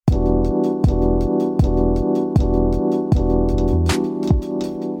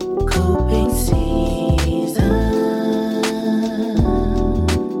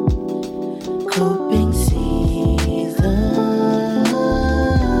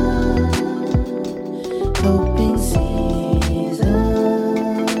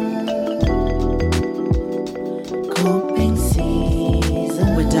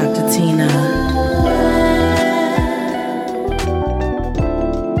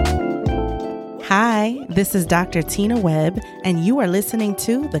Hi, this is Dr. Tina Webb, and you are listening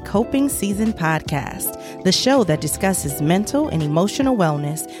to the Coping Season Podcast, the show that discusses mental and emotional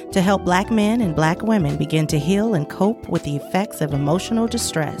wellness to help Black men and Black women begin to heal and cope with the effects of emotional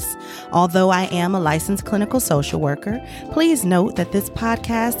distress. Although I am a licensed clinical social worker, please note that this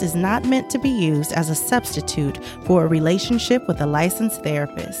podcast is not meant to be used as a substitute for a relationship with a licensed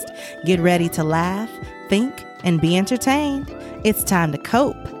therapist. Get ready to laugh, think, and be entertained. It's time to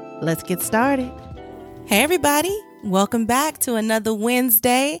cope. Let's get started. Hey, everybody. Welcome back to another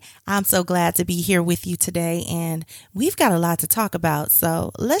Wednesday. I'm so glad to be here with you today, and we've got a lot to talk about,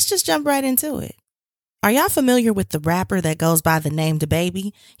 so let's just jump right into it. Are y'all familiar with the rapper that goes by the name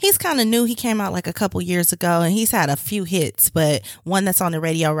DaBaby? He's kind of new. He came out like a couple years ago, and he's had a few hits, but one that's on the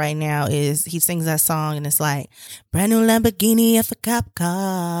radio right now is he sings that song, and it's like, brand new Lamborghini if a cop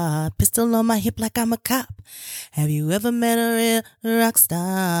car, pistol on my hip like I'm a cop. Have you ever met a real rock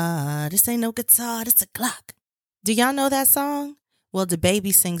star? This ain't no guitar, this a Glock. Do y'all know that song? Well,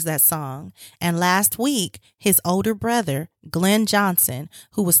 DaBaby sings that song. And last week, his older brother, Glenn Johnson,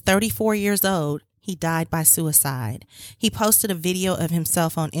 who was 34 years old, he died by suicide. He posted a video of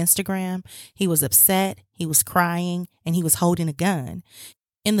himself on Instagram. He was upset, he was crying, and he was holding a gun.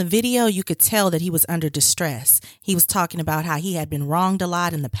 In the video, you could tell that he was under distress. He was talking about how he had been wronged a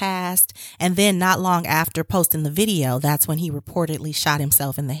lot in the past. And then not long after posting the video, that's when he reportedly shot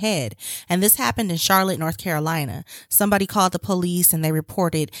himself in the head. And this happened in Charlotte, North Carolina. Somebody called the police and they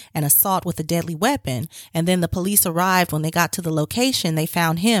reported an assault with a deadly weapon. And then the police arrived. When they got to the location, they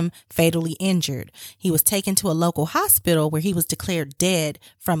found him fatally injured. He was taken to a local hospital where he was declared dead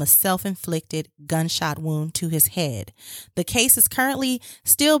from a self-inflicted gunshot wound to his head. The case is currently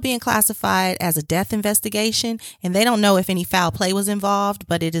still being classified as a death investigation, and they don't know if any foul play was involved,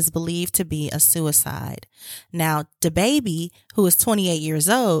 but it is believed to be a suicide. Now, DaBaby, who is 28 years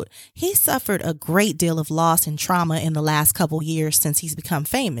old, he suffered a great deal of loss and trauma in the last couple years since he's become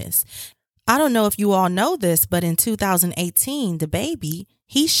famous. I don't know if you all know this, but in 2018, DaBaby,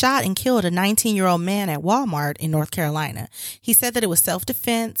 he shot and killed a 19-year-old man at Walmart in North Carolina. He said that it was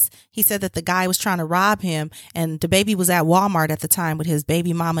self-defense. He said that the guy was trying to rob him, and DaBaby was at Walmart at the time with his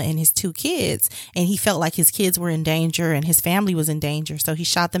baby mama and his 2 kids, and he felt like his kids were in danger and his family was in danger, so he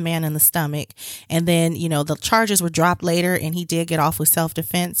shot the man in the stomach. And then, the charges were dropped later, and he did get off with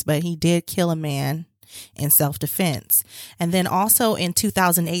self-defense, but he did kill a man in self-defense. And then also in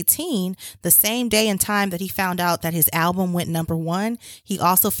 2018, the same day and time that he found out that his album went #1, he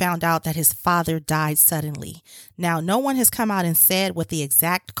also found out that his father died suddenly. Now, no one has come out and said what the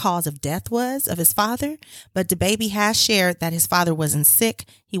exact cause of death was of his father, but DaBaby has shared that his father wasn't sick.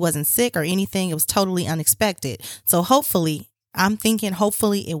 He wasn't sick or anything. It was totally unexpected. So hopefully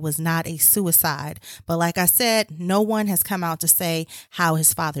it was not a suicide. But like I said, no one has come out to say how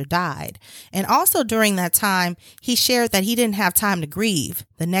his father died. And also during that time, he shared that he didn't have time to grieve.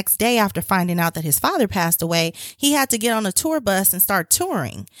 The next day after finding out that his father passed away, he had to get on a tour bus and start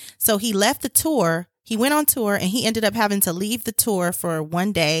touring. So he left the tour. He went on tour and he ended up having to leave the tour for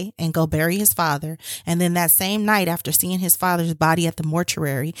one day and go bury his father. And then that same night, after seeing his father's body at the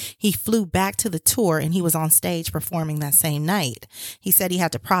mortuary, he flew back to the tour and he was on stage performing that same night. He said he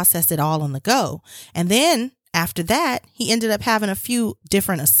had to process it all on the go. And then after that, he ended up having a few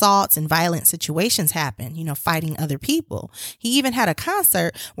different assaults and violent situations happen, fighting other people. He even had a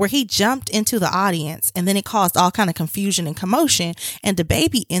concert where he jumped into the audience and then it caused all kind of confusion and commotion. And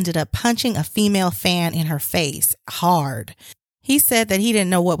DaBaby ended up punching a female fan in her face hard. He said that he didn't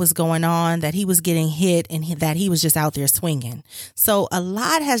know what was going on, that he was getting hit, and that he was just out there swinging. So a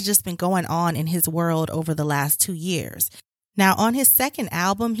lot has just been going on in his world over the last 2 years. Now, on his second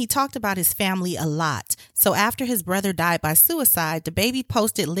album, he talked about his family a lot. So after his brother died by suicide, DaBaby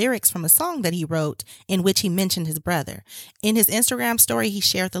posted lyrics from a song that he wrote in which he mentioned his brother. In his Instagram story, he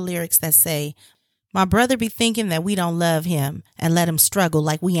shared the lyrics that say, "My brother be thinking that we don't love him and let him struggle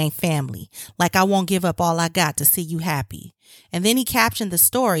like we ain't family. Like I won't give up all I got to see you happy." And then he captioned the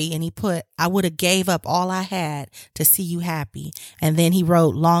story and he put, "I would have gave up all I had to see you happy." And then he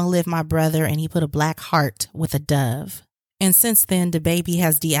wrote, "Long live my brother," and he put a black heart with a dove. And since then, DaBaby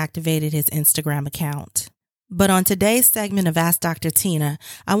has deactivated his Instagram account. But on today's segment of Ask Dr. Tina,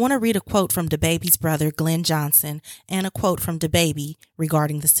 I want to read a quote from DaBaby's brother, Glenn Johnson, and a quote from DaBaby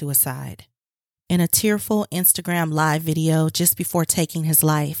regarding the suicide. In a tearful Instagram live video just before taking his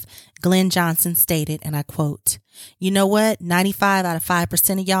life, Glenn Johnson stated, and I quote, "You know what? 95 out of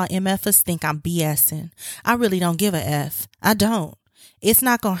 5% of y'all MFers think I'm BSing. I really don't give a F. I don't. It's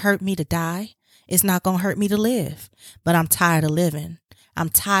not going to hurt me to die. It's not going to hurt me to live, but I'm tired of living. I'm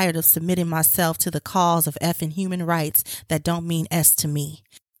tired of submitting myself to the cause of effing human rights that don't mean S to me.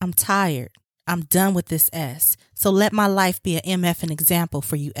 I'm tired. I'm done with this S. So let my life be an MF and example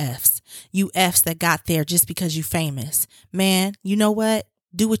for you Fs. You Fs that got there just because you famous. Man, you know what?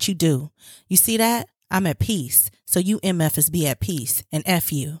 Do what you do. You see that? I'm at peace. So you MFs be at peace and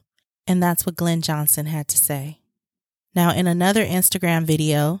F you. And that's what Glenn Johnson had to say. Now, in another Instagram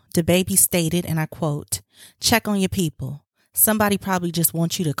video, DaBaby stated, and I quote, "Check on your people. Somebody probably just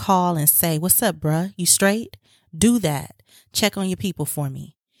wants you to call and say, 'What's up, bruh? You straight?' Do that. Check on your people for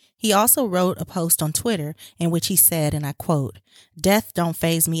me." He also wrote a post on Twitter in which he said, and I quote, "Death don't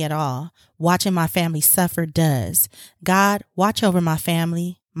faze me at all. Watching my family suffer does. God, watch over my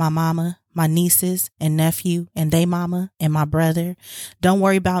family, my mama, my nieces and nephew and they mama and my brother. Don't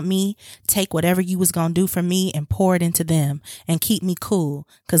worry about me. Take whatever you was going to do for me and pour it into them and keep me cool.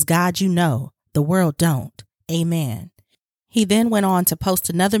 'Cause God, you know, the world don't. Amen." He then went on to post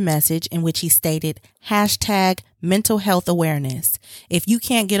another message in which he stated, #mental health awareness. If you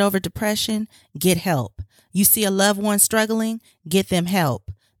can't get over depression, get help. You see a loved one struggling, get them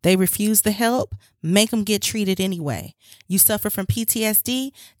help. They refuse the help, make them get treated anyway. You suffer from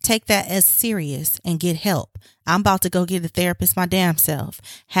PTSD, take that as serious and get help. I'm about to go get a therapist my damn self.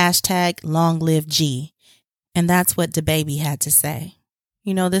 #long live G. And that's what DaBaby had to say.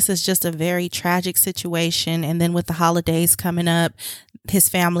 You know, this is just a very tragic situation. And then with the holidays coming up, his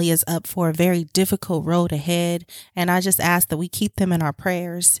family is up for a very difficult road ahead. And I just ask that we keep them in our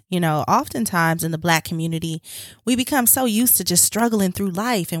prayers. You know, oftentimes in the Black community, we become so used to just struggling through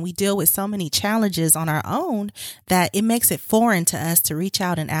life and we deal with so many challenges on our own that it makes it foreign to us to reach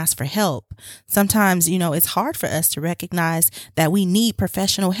out and ask for help. Sometimes, you know, it's hard for us to recognize that we need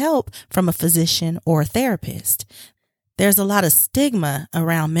professional help from a physician or a therapist. There's a lot of stigma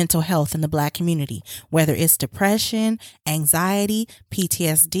around mental health in the Black community, whether it's depression, anxiety,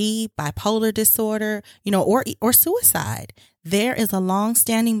 PTSD, bipolar disorder, you know, or suicide. There is a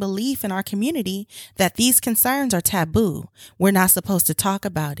long-standing belief in our community that these concerns are taboo. We're not supposed to talk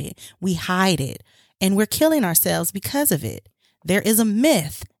about it. We hide it, and we're killing ourselves because of it. There is a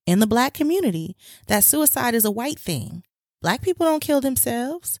myth in the Black community that suicide is a white thing. Black people don't kill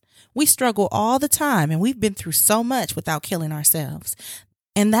themselves. We struggle all the time, and we've been through so much without killing ourselves.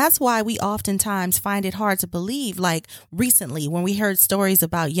 And that's why we oftentimes find it hard to believe, like recently when we heard stories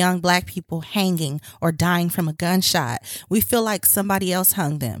about young Black people hanging or dying from a gunshot. We feel like somebody else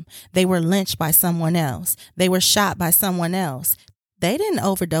hung them. They were lynched by someone else. They were shot by someone else. They didn't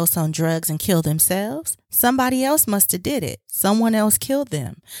overdose on drugs and kill themselves. Somebody else must have did it. Someone else killed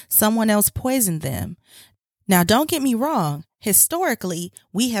them. Someone else poisoned them. Now, don't get me wrong. Historically,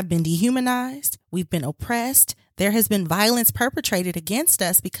 we have been dehumanized. We've been oppressed. There has been violence perpetrated against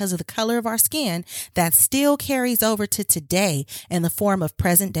us because of the color of our skin that still carries over to today in the form of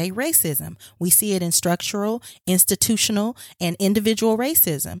present day racism. We see it in structural, institutional, and individual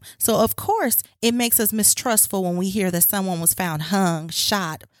racism. So, of course, it makes us mistrustful when we hear that someone was found hung,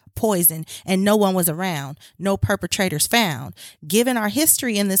 shot, poison, and no one was around, no perpetrators found. Given our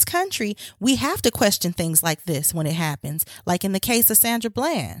history in this country, we have to question things like this when it happens, like in the case of Sandra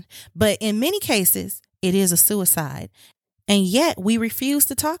Bland. But in many cases, it is a suicide. And yet we refuse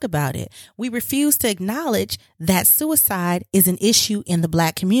to talk about it. We refuse to acknowledge that suicide is an issue in the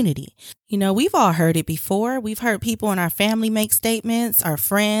Black community. You know, we've all heard it before. We've heard people in our family make statements, our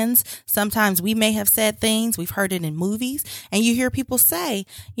friends. Sometimes we may have said things. We've heard it in movies. And you hear people say,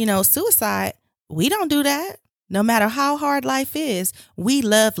 you know, suicide, we don't do that. No matter how hard life is, we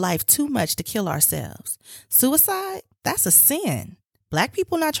love life too much to kill ourselves. Suicide, that's a sin. Black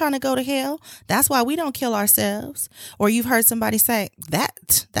people not trying to go to hell. That's why we don't kill ourselves. Or you've heard somebody say,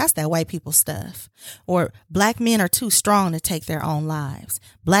 that's that white people stuff. Or Black men are too strong to take their own lives.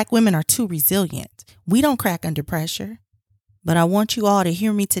 Black women are too resilient. We don't crack under pressure. But I want you all to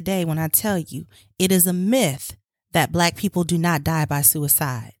hear me today when I tell you it is a myth that Black people do not die by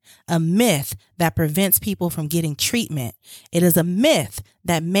suicide. A myth that prevents people from getting treatment. It is a myth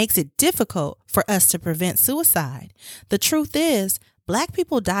that makes it difficult for us to prevent suicide. The truth is, Black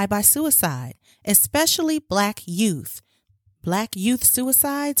people die by suicide, especially Black youth. Black youth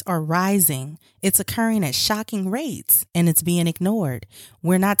suicides are rising. It's occurring at shocking rates, and it's being ignored.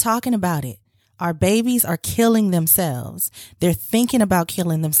 We're not talking about it. Our babies are killing themselves. They're thinking about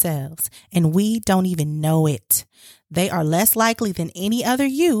killing themselves, and we don't even know it. They are less likely than any other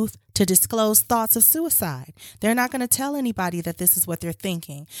youth to disclose thoughts of suicide. They're not going to tell anybody that this is what they're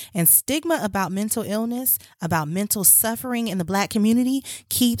thinking. And stigma about mental illness, about mental suffering in the Black community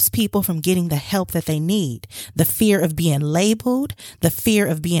keeps people from getting the help that they need. The fear of being labeled, the fear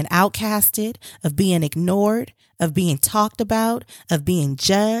of being outcasted, of being ignored, of being talked about, of being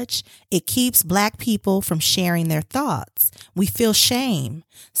judged. It keeps Black people from sharing their thoughts. We feel shame.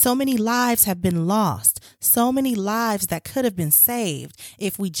 So many lives have been lost. So many lives that could have been saved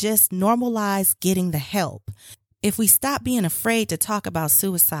if we just normalize getting the help. If we stop being afraid to talk about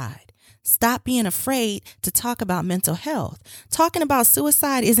suicide. Stop being afraid to talk about mental health. Talking about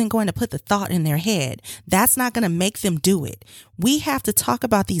suicide isn't going to put the thought in their head. That's not going to make them do it. We have to talk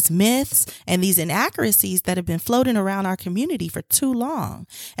about these myths and these inaccuracies that have been floating around our community for too long,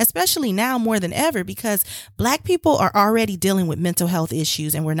 especially now more than ever, because Black people are already dealing with mental health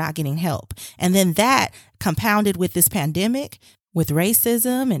issues and we're not getting help. And then that compounded with this pandemic, with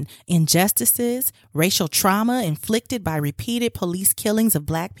racism and injustices, racial trauma inflicted by repeated police killings of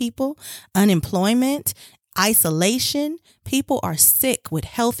Black people, unemployment, isolation. People are sick with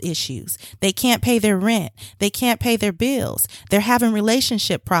health issues. They can't pay their rent. They can't pay their bills. They're having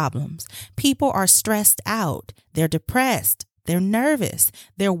relationship problems. People are stressed out. They're depressed. They're nervous.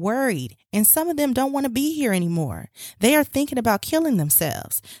 They're worried. And some of them don't want to be here anymore. They are thinking about killing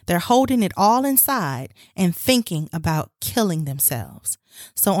themselves. They're holding it all inside and thinking about killing themselves.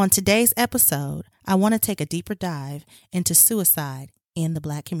 So on today's episode, I want to take a deeper dive into suicide in the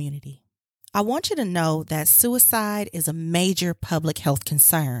Black community. I want you to know that suicide is a major public health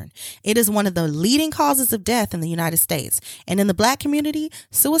concern. It is one of the leading causes of death in the United States. And in the Black community,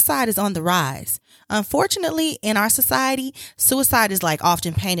 suicide is on the rise. Unfortunately, in our society, suicide is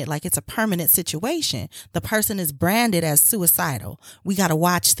often painted like it's a permanent situation. The person is branded as suicidal. We got to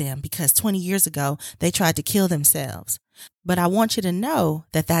watch them because 20 years ago, they tried to kill themselves. But I want you to know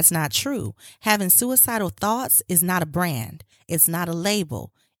that that's not true. Having suicidal thoughts is not a brand. It's not a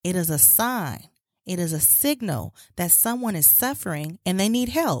label. It is a sign. It is a signal that someone is suffering and they need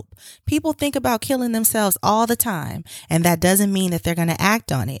help. People think about killing themselves all the time, and that doesn't mean that they're going to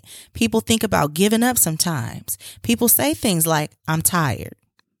act on it. People think about giving up sometimes. People say things like, I'm tired.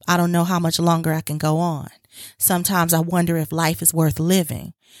 I don't know how much longer I can go on. Sometimes I wonder if life is worth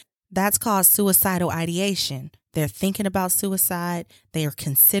living. That's called suicidal ideation. They're thinking about suicide. They are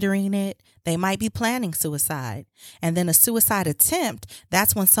considering it. They might be planning suicide. And then a suicide attempt,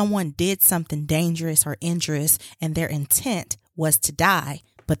 that's when someone did something dangerous or injurious and their intent was to die,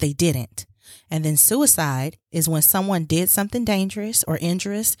 but they didn't. And then suicide is when someone did something dangerous or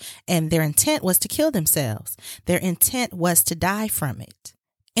injurious and their intent was to kill themselves. Their intent was to die from it.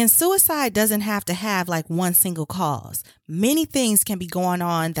 And suicide doesn't have to have one single cause. Many things can be going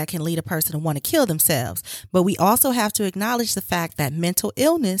on that can lead a person to want to kill themselves. But we also have to acknowledge the fact that mental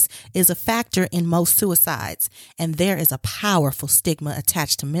illness is a factor in most suicides. And there is a powerful stigma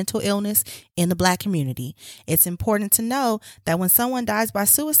attached to mental illness in the Black community. It's important to know that when someone dies by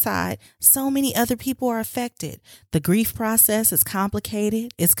suicide, so many other people are affected. The grief process is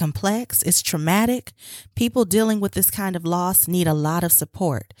complicated, it's complex, it's traumatic. People dealing with this kind of loss need a lot of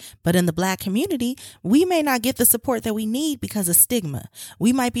support. But in the Black community, we may not get the support that we need because of stigma.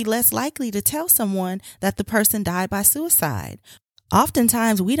 We might be less likely to tell someone that the person died by suicide.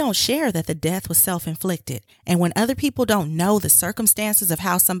 Oftentimes, we don't share that the death was self-inflicted. And when other people don't know the circumstances of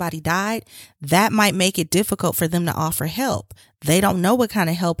how somebody died, that might make it difficult for them to offer help. They don't know what kind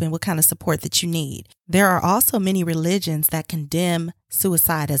of help and what kind of support that you need. There are also many religions that condemn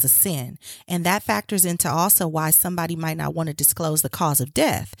suicide as a sin, and that factors into also why somebody might not want to disclose the cause of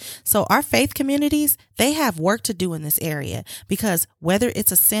death. So our faith communities, they have work to do in this area because whether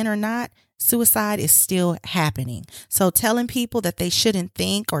it's a sin or not, suicide is still happening. So telling people that they shouldn't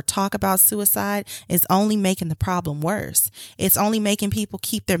think or talk about suicide is only making the problem worse. It's only making people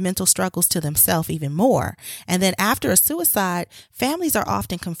keep their mental struggles to themselves even more. And then after a suicide, families are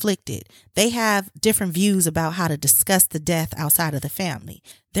often conflicted. They have different views about how to discuss the death outside of the family.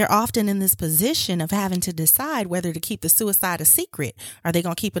 They're often in this position of having to decide whether to keep the suicide a secret. Are they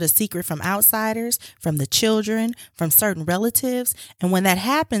going to keep it a secret from outsiders, from the children, from certain relatives? And when that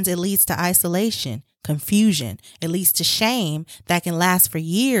happens, it leads to isolation, confusion. It leads to shame that can last for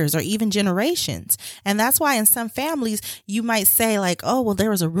years or even generations. And that's why in some families, you might say oh, well, there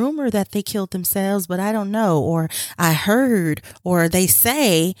was a rumor that they killed themselves, but I don't know, or I heard, or they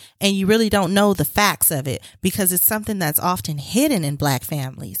say, and you really don't know the facts of it because it's something that's often hidden in Black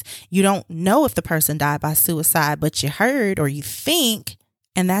families. You don't know if the person died by suicide, but you heard or you think.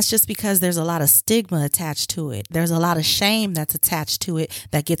 And that's just because there's a lot of stigma attached to it. There's a lot of shame that's attached to it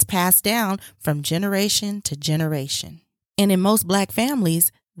that gets passed down from generation to generation. And in most Black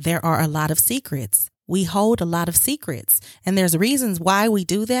families, there are a lot of secrets. We hold a lot of secrets, and there's reasons why we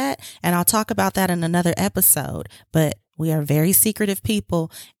do that. And I'll talk about that in another episode, but we are very secretive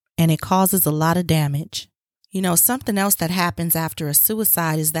people and it causes a lot of damage. You know, something else that happens after a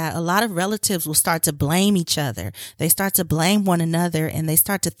suicide is that a lot of relatives will start to blame each other. They start to blame one another, and they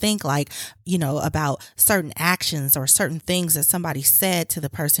start to think like, you know, about certain actions or certain things that somebody said to the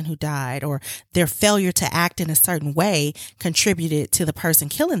person who died, or their failure to act in a certain way contributed to the person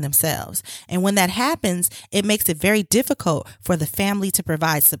killing themselves. And when that happens, it makes it very difficult for the family to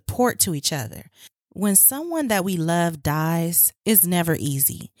provide support to each other. When someone that we love dies, it's never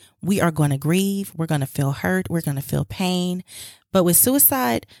easy. We are going to grieve. We're going to feel hurt. We're going to feel pain. But with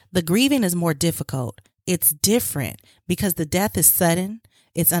suicide, the grieving is more difficult. It's different because the death is sudden,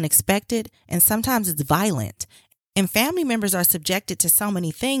 it's unexpected, and sometimes it's violent. And family members are subjected to so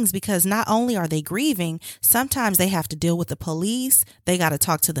many things because not only are they grieving, sometimes they have to deal with the police. They got to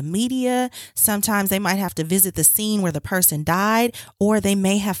talk to the media. Sometimes they might have to visit the scene where the person died, or they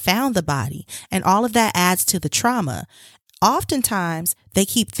may have found the body. And all of that adds to the trauma. Oftentimes, they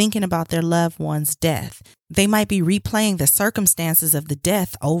keep thinking about their loved one's death. They might be replaying the circumstances of the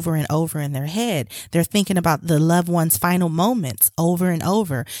death over and over in their head. They're thinking about the loved one's final moments over and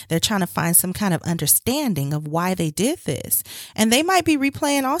over. They're trying to find some kind of understanding of why they did this. And they might be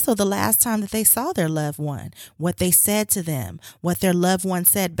replaying also the last time that they saw their loved one, what they said to them, what their loved one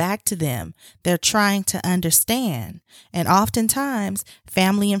said back to them. They're trying to understand. And oftentimes,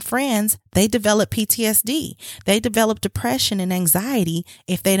 family and friends, they develop PTSD. They develop depression and anxiety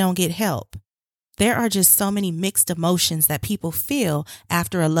if they don't get help. There are just so many mixed emotions that people feel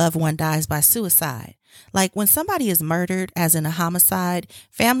after a loved one dies by suicide. Like when somebody is murdered, as in a homicide,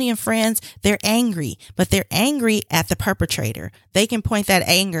 family and friends, they're angry, but they're angry at the perpetrator. They can point that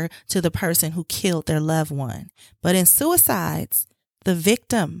anger to the person who killed their loved one. But in suicides, the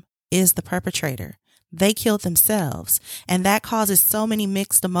victim is the perpetrator. They killed themselves. And that causes so many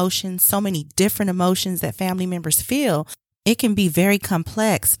mixed emotions, so many different emotions that family members feel. It can be very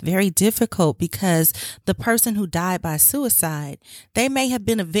complex, very difficult, because the person who died by suicide, they may have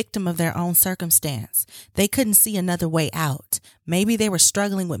been a victim of their own circumstance. They couldn't see another way out. Maybe they were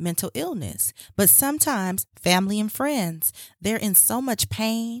struggling with mental illness, but sometimes family and friends, they're in so much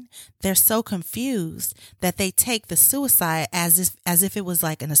pain, they're so confused that they take the suicide as if it was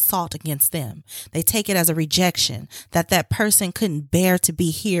like an assault against them. They take it as a rejection, that person couldn't bear to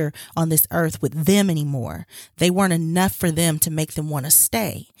be here on this earth with them anymore. They weren't enough for them to make them want to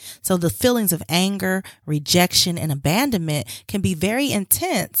stay. So the feelings of anger, rejection, and abandonment can be very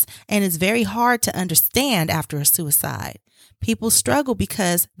intense, and it's very hard to understand after a suicide. People struggle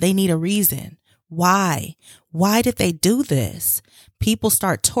because they need a reason. Why? Why did they do this? People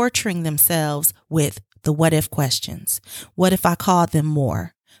start torturing themselves with the what if questions. What if I called them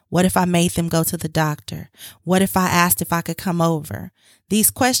more? What if I made them go to the doctor? What if I asked if I could come over? These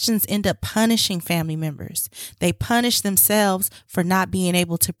questions end up punishing family members. They punish themselves for not being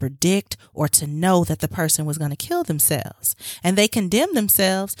able to predict or to know that the person was going to kill themselves. And they condemn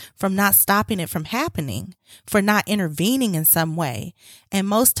themselves from not stopping it from happening, for not intervening in some way. And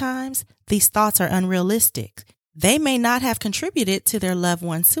most times, these thoughts are unrealistic. They may not have contributed to their loved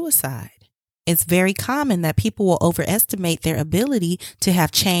one's suicide. It's very common that people will overestimate their ability to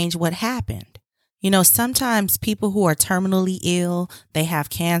have changed what happened. You know, sometimes people who are terminally ill, they have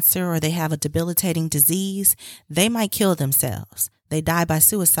cancer or they have a debilitating disease, they might kill themselves. They die by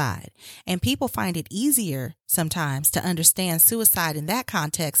suicide. And people find it easier sometimes to understand suicide in that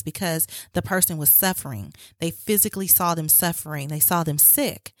context because the person was suffering. They physically saw them suffering. They saw them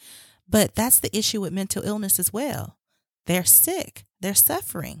sick. But that's the issue with mental illness as well. They're sick. They're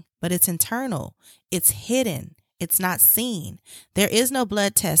suffering, but it's internal. It's hidden. It's not seen. There is no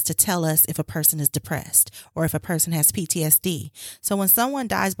blood test to tell us if a person is depressed or if a person has PTSD. So when someone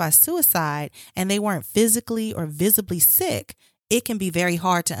dies by suicide and they weren't physically or visibly sick, it can be very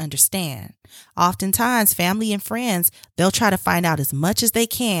hard to understand. Oftentimes, family and friends, they'll try to find out as much as they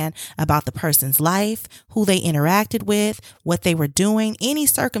can about the person's life, who they interacted with, what they were doing, any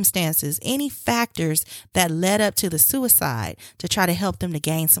circumstances, any factors that led up to the suicide to try to help them to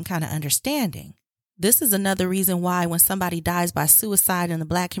gain some kind of understanding. This is another reason why when somebody dies by suicide in the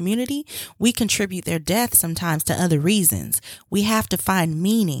Black community, we contribute their death sometimes to other reasons. We have to find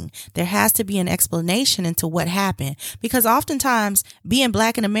meaning. There has to be an explanation into what happened, because oftentimes being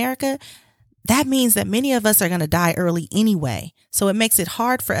Black in America, that means that many of us are going to die early anyway. So it makes it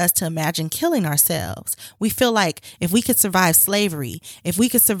hard for us to imagine killing ourselves. We feel like if we could survive slavery, if we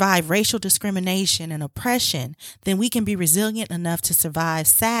could survive racial discrimination and oppression, then we can be resilient enough to survive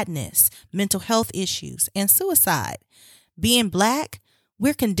sadness, mental health issues, and suicide. Being Black,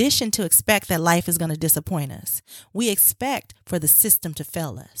 we're conditioned to expect that life is going to disappoint us. We expect for the system to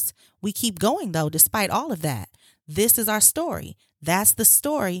fail us. We keep going, though, despite all of that. This is our story. That's the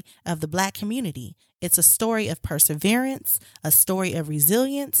story of the Black community. It's a story of perseverance, a story of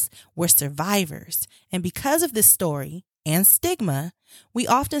resilience. We're survivors. And because of this story and stigma, we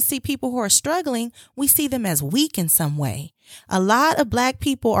often see people who are struggling, we see them as weak in some way. A lot of Black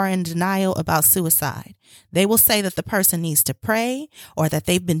people are in denial about suicide. They will say that the person needs to pray, or that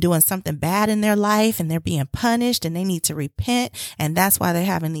they've been doing something bad in their life and they're being punished and they need to repent. And that's why they're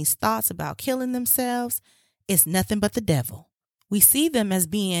having these thoughts about killing themselves. It's nothing but the devil. We see them as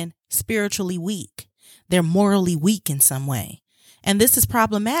being spiritually weak. They're morally weak in some way. And this is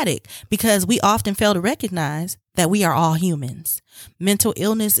problematic because we often fail to recognize that we are all humans. Mental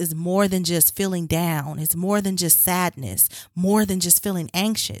illness is more than just feeling down. It's more than just sadness, more than just feeling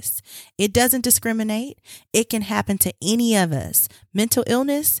anxious. It doesn't discriminate. It can happen to any of us. Mental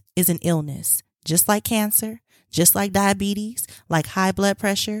illness is an illness, just like cancer, just like diabetes, like high blood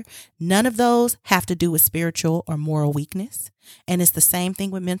pressure. None of those have to do with spiritual or moral weakness. And it's the same thing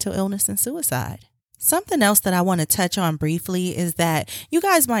with mental illness and suicide. Something else that I want to touch on briefly is that you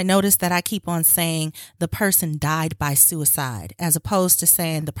guys might notice that I keep on saying the person died by suicide as opposed to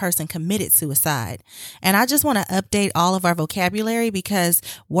saying the person committed suicide. And I just want to update all of our vocabulary because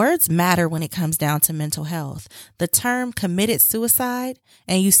words matter when it comes down to mental health. The term committed suicide,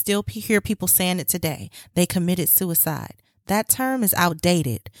 and you still hear people saying it today, they committed suicide. That term is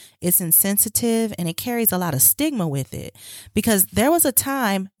outdated. It's insensitive and it carries a lot of stigma with it because there was a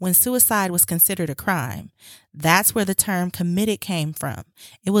time when suicide was considered a crime. That's where the term committed came from.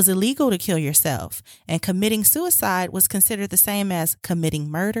 It was illegal to kill yourself, and committing suicide was considered the same as committing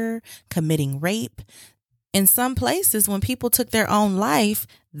murder, committing rape. In some places, when people took their own life,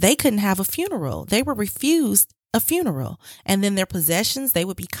 they couldn't have a funeral. They were refused a funeral, and then their possessions, they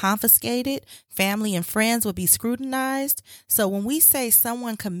would be confiscated. Family and friends would be scrutinized. So when we say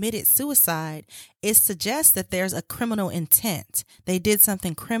someone committed suicide, it suggests that there's a criminal intent. They did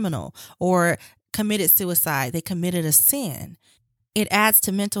something criminal or committed suicide. They committed a sin. It adds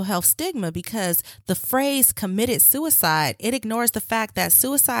to mental health stigma because the phrase committed suicide, it ignores the fact that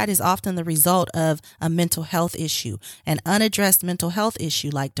suicide is often the result of a mental health issue, an unaddressed mental health issue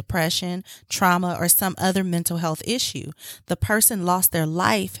like depression, trauma, or some other mental health issue. The person lost their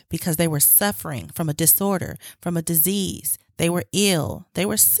life because they were suffering from a disorder, from a disease. They were ill. They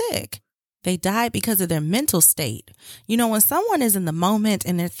were sick. They died because of their mental state. You know, when someone is in the moment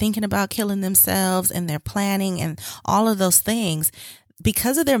and they're thinking about killing themselves and they're planning and all of those things,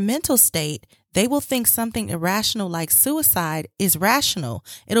 because of their mental state, they will think something irrational like suicide is rational.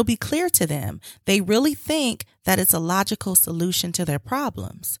 It'll be clear to them. They really think that it's a logical solution to their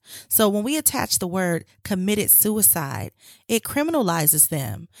problems. So when we attach the word committed suicide, it criminalizes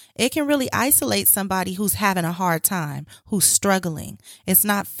them. It can really isolate somebody who's having a hard time, who's struggling. It's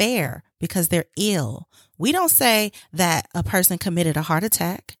not fair because they're ill. We don't say that a person committed a heart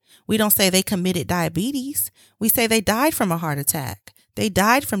attack. We don't say they committed diabetes. We say they died from a heart attack. They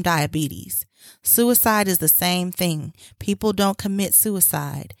died from diabetes. Suicide is the same thing. People don't commit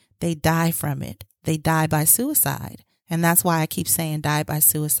suicide. They die from it. They die by suicide. And that's why I keep saying die by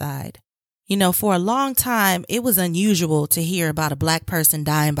suicide. You know, for a long time, it was unusual to hear about a Black person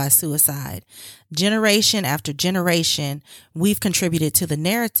dying by suicide. Generation after generation, we've contributed to the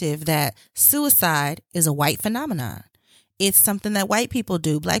narrative that suicide is a white phenomenon. It's something that white people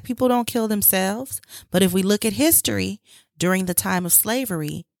do. Black people don't kill themselves. But if we look at history, during the time of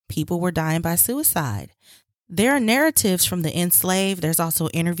slavery, people were dying by suicide. There are narratives from the enslaved. There's also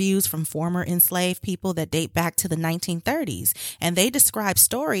interviews from former enslaved people that date back to the 1930s, and they describe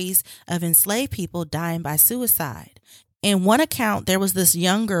stories of enslaved people dying by suicide. In one account, there was this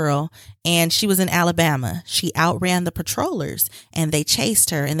young girl and she was in Alabama. She outran the patrollers and they chased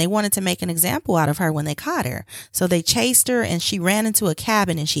her and they wanted to make an example out of her when they caught her. So they chased her and she ran into a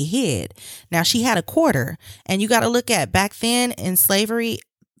cabin and she hid. Now she had a quarter, and you got to look at back then in slavery,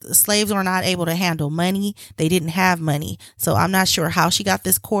 slaves were not able to handle money. They didn't have money. So I'm not sure how she got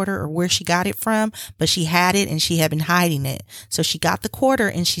this quarter or where she got it from, but she had it and she had been hiding it. So she got the quarter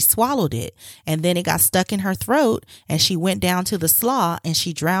and she swallowed it, and then it got stuck in her throat and she went down to the slough and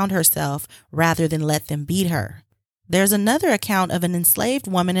she drowned herself rather than let them beat her. There's another account of an enslaved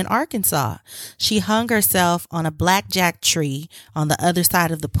woman in Arkansas. She hung herself on a blackjack tree on the other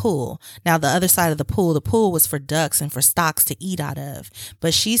side of the pool. Now, the other side of the pool was for ducks and for stocks to eat out of.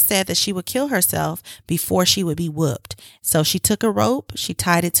 But she said that she would kill herself before she would be whooped. So she took a rope, she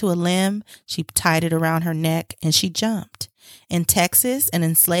tied it to a limb, she tied it around her neck, and she jumped. In Texas, an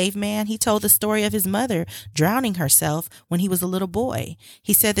enslaved man, he told the story of his mother drowning herself when he was a little boy.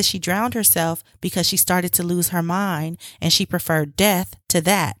 He said that she drowned herself because she started to lose her mind and she preferred death to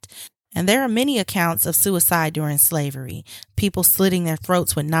that. And there are many accounts of suicide during slavery. People slitting their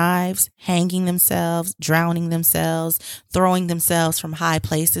throats with knives, hanging themselves, drowning themselves, throwing themselves from high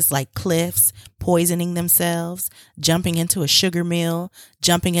places like cliffs, poisoning themselves, jumping into a sugar mill,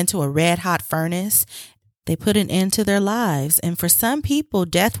 jumping into a red hot furnace. They put an end to their lives. And for some people,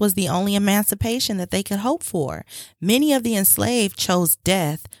 death was the only emancipation that they could hope for. Many of the enslaved chose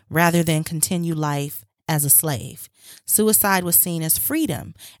death rather than continue life as a slave. Suicide was seen as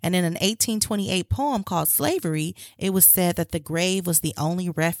freedom, and in an 1828 poem called Slavery, it was said that the grave was the only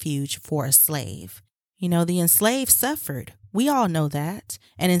refuge for a slave. You know, the enslaved suffered. We all know that.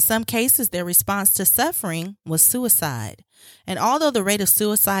 And in some cases, their response to suffering was suicide. And although the rate of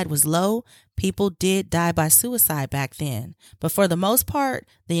suicide was low, people did die by suicide back then. But for the most part,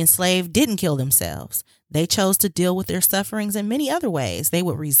 the enslaved didn't kill themselves. They chose to deal with their sufferings in many other ways. They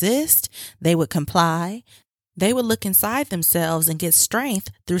would resist. They would comply. They would look inside themselves and get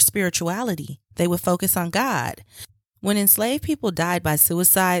strength through spirituality. They would focus on God. When enslaved people died by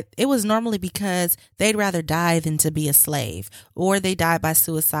suicide, it was normally because they'd rather die than to be a slave, or they died by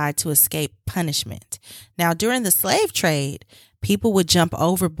suicide to escape punishment. Now, during the slave trade, people would jump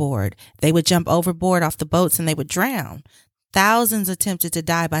overboard. They would jump overboard off the boats and they would drown. Thousands attempted to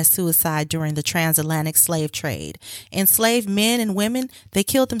die by suicide during the transatlantic slave trade. Enslaved men and women, they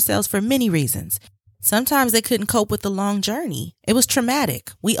killed themselves for many reasons. Sometimes they couldn't cope with the long journey. It was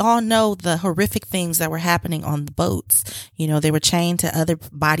traumatic. We all know the horrific things that were happening on the boats. You know, they were chained to other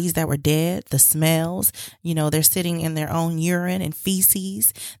bodies that were dead, the smells, you know, they're sitting in their own urine and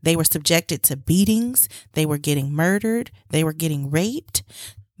feces. They were subjected to beatings. They were getting murdered. They were getting raped.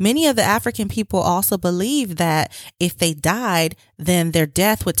 Many of the African people also believed that if they died, then their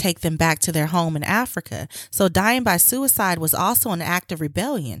death would take them back to their home in Africa. So dying by suicide was also an act of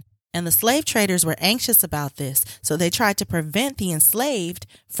rebellion. And the slave traders were anxious about this, so they tried to prevent the enslaved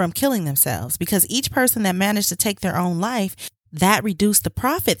from killing themselves, because each person that managed to take their own life, that reduced the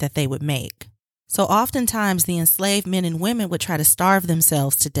profit that they would make. So oftentimes the enslaved men and women would try to starve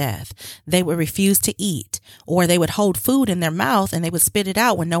themselves to death. They would refuse to eat, or they would hold food in their mouth and they would spit it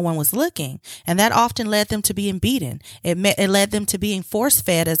out when no one was looking. And that often led them to being beaten. It led them to being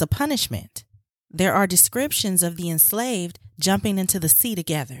force-fed as a punishment. There are descriptions of the enslaved jumping into the sea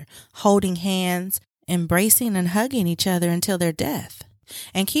together, holding hands, embracing and hugging each other until their death.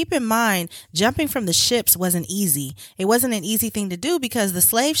 And keep in mind, jumping from the ships wasn't easy. It wasn't an easy thing to do because the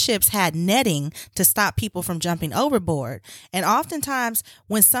slave ships had netting to stop people from jumping overboard. And oftentimes,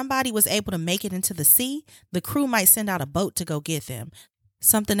 when somebody was able to make it into the sea, the crew might send out a boat to go get them.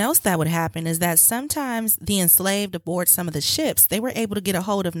 Something else that would happen is that sometimes the enslaved aboard some of the ships, they were able to get a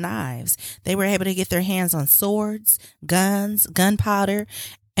hold of knives. They were able to get their hands on swords, guns, gunpowder.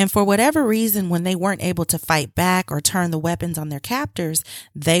 And for whatever reason, when they weren't able to fight back or turn the weapons on their captors,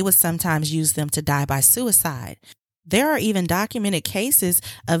 they would sometimes use them to die by suicide. There are even documented cases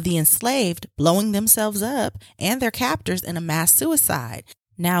of the enslaved blowing themselves up and their captors in a mass suicide.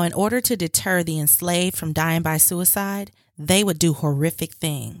 Now, in order to deter the enslaved from dying by suicide, they would do horrific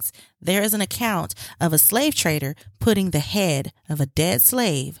things. There is an account of a slave trader putting the head of a dead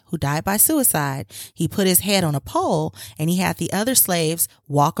slave who died by suicide. He put his head on a pole and he had the other slaves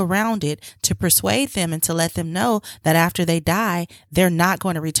walk around it to persuade them and to let them know that after they die, they're not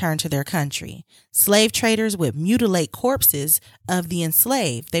going to return to their country. Slave traders would mutilate corpses of the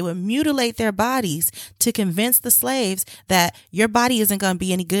enslaved. They would mutilate their bodies to convince the slaves that your body isn't going to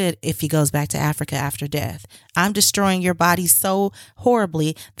be any good if he goes back to Africa after death. I'm destroying your body so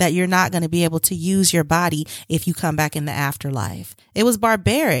horribly that you're not going to be able to use your body if you come back in the afterlife. It was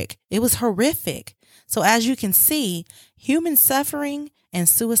barbaric. It was horrific. So as you can see, human suffering and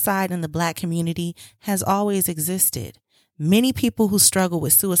suicide in the Black community has always existed. Many people who struggle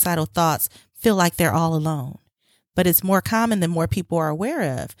with suicidal thoughts feel like they're all alone, but it's more common than more people are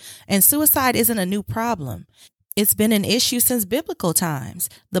aware of. And suicide isn't a new problem. It's been an issue since biblical times.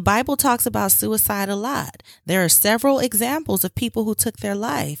 The Bible talks about suicide a lot. There are several examples of people who took their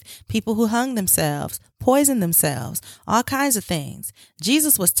life, people who hung themselves, poisoned themselves, all kinds of things.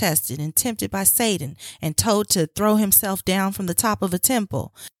 Jesus was tested and tempted by Satan and told to throw himself down from the top of a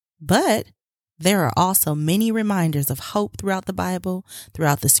temple. But there are also many reminders of hope throughout the Bible,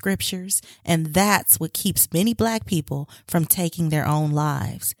 throughout the scriptures, and that's what keeps many Black people from taking their own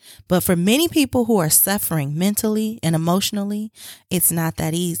lives. But for many people who are suffering mentally and emotionally, it's not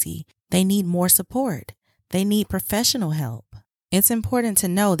that easy. They need more support. They need professional help. It's important to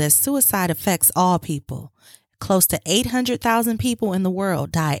know that suicide affects all people. Close to 800,000 people in the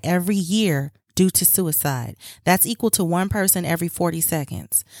world die every year due to suicide. That's equal to one person every 40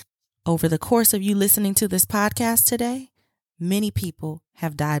 seconds. Over the course of you listening to this podcast today, Many people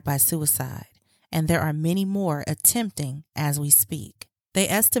have died by suicide, and there are many more attempting as we speak. They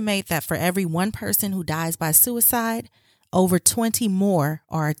estimate that for every one person who dies by suicide, over 20 more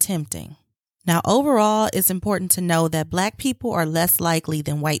are attempting. Now, overall, it's important to know that Black people are less likely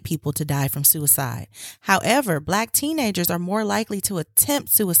than white people to die from suicide. However, Black teenagers are more likely to attempt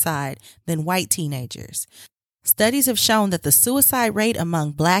suicide than white teenagers. Studies have shown that the suicide rate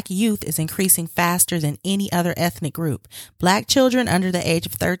among Black youth is increasing faster than any other ethnic group. Black children under the age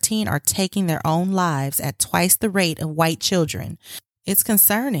of 13 are taking their own lives at twice the rate of white children. It's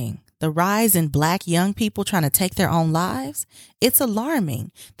concerning. The rise in Black young people trying to take their own lives, it's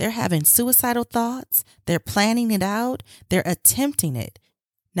alarming. They're having suicidal thoughts. They're planning it out. They're attempting it.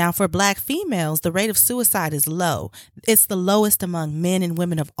 Now, for Black females, the rate of suicide is low. It's the lowest among men and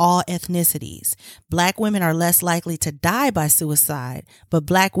women of all ethnicities. Black women are less likely to die by suicide, but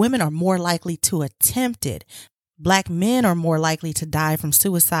Black women are more likely to attempt it. Black men are more likely to die from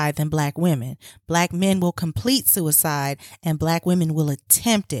suicide than Black women. Black men will complete suicide and Black women will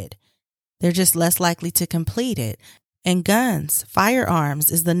attempt it. They're just less likely to complete it. And guns,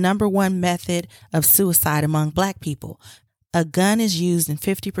 firearms is the number one method of suicide among Black people. A gun is used in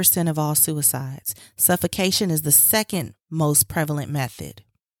 50% of all suicides. Suffocation is the second most prevalent method.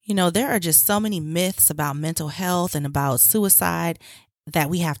 You know, there are just so many myths about mental health and about suicide that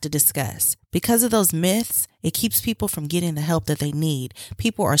we have to discuss. Because of those myths, it keeps people from getting the help that they need.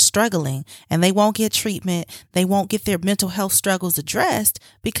 People are struggling and they won't get treatment. They won't get their mental health struggles addressed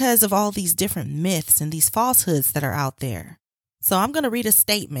because of all these different myths and these falsehoods that are out there. So I'm going to read a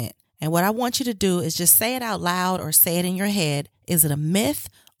statement. And what I want you to do is just say it out loud or say it in your head. Is it a myth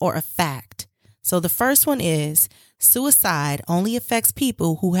or a fact? So the first one is suicide only affects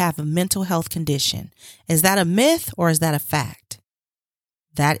people who have a mental health condition. Is that a myth or is that a fact?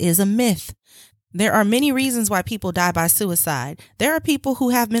 That is a myth. There are many reasons why people die by suicide. There are people who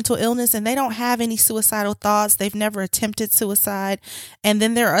have mental illness and they don't have any suicidal thoughts. They've never attempted suicide. And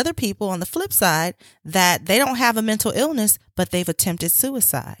then there are other people on the flip side that they don't have a mental illness, but they've attempted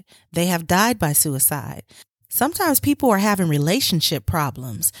suicide. They have died by suicide. Sometimes people are having relationship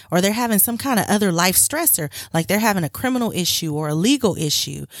problems or they're having some kind of other life stressor, like they're having a criminal issue or a legal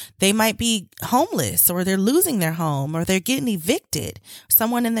issue. They might be homeless or they're losing their home or they're getting evicted.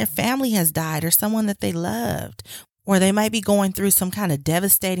 Someone in their family has died or someone that they loved. Or they might be going through some kind of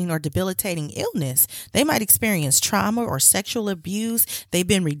devastating or debilitating illness. They might experience trauma or sexual abuse. They've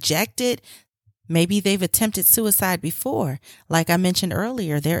been rejected. Maybe they've attempted suicide before. Like I mentioned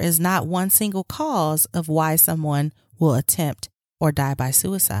earlier, there is not one single cause of why someone will attempt or die by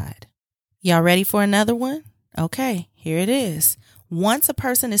suicide. Y'all ready for another one? Okay, here it is. Once a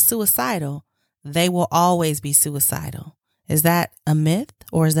person is suicidal, they will always be suicidal. Is that a myth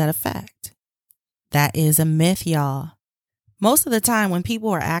or is that a fact? That is a myth, y'all. Most of the time when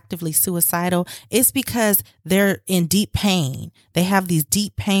people are actively suicidal, it's because they're in deep pain. They have these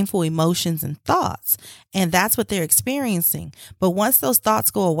deep, painful emotions and thoughts, and that's what they're experiencing. But once those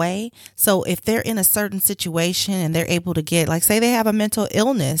thoughts go away, so if they're in a certain situation and they're able to get, like say they have a mental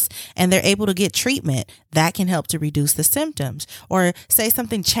illness and they're able to get treatment, that can help to reduce the symptoms. Or say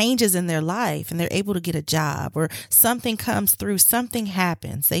something changes in their life and they're able to get a job, or something comes through, something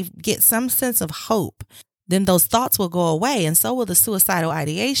happens. They get some sense of hope. Then those thoughts will go away, and so will the suicidal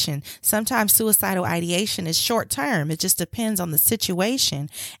ideation. Sometimes suicidal ideation is short term. It just depends on the situation.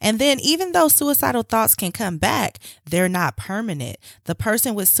 And then even though suicidal thoughts can come back, they're not permanent. The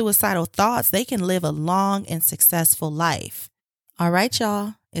person with suicidal thoughts, they can live a long and successful life. All right,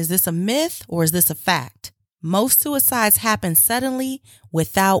 y'all. Is this a myth or is this a fact? Most suicides happen suddenly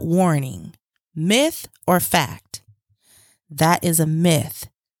without warning. Myth or fact? That is a myth.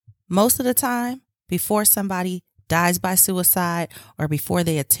 Most of the time, before somebody dies by suicide or before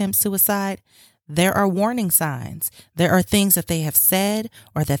they attempt suicide, there are warning signs. There are things that they have said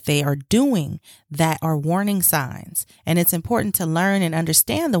or that they are doing that are warning signs. And it's important to learn and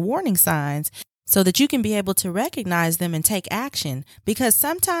understand the warning signs so that you can be able to recognize them and take action. Because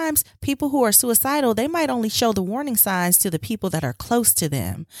sometimes people who are suicidal, they might only show the warning signs to the people that are close to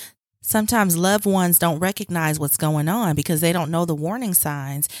them. Sometimes loved ones don't recognize what's going on because they don't know the warning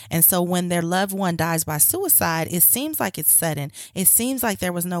signs. And so when their loved one dies by suicide, it seems like it's sudden. It seems like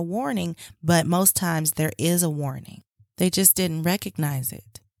there was no warning, but most times there is a warning. They just didn't recognize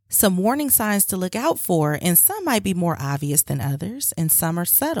it. Some warning signs to look out for, and some might be more obvious than others, and some are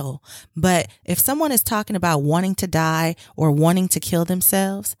subtle. But if someone is talking about wanting to die or wanting to kill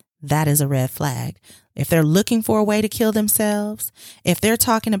themselves, that is a red flag. If they're looking for a way to kill themselves, if they're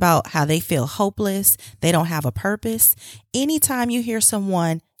talking about how they feel hopeless, they don't have a purpose, anytime you hear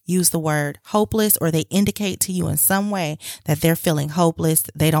someone use the word hopeless, or they indicate to you in some way that they're feeling hopeless,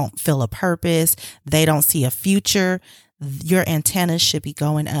 they don't feel a purpose, they don't see a future, your antennas should be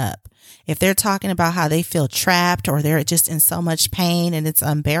going up. If they're talking about how they feel trapped or they're just in so much pain and it's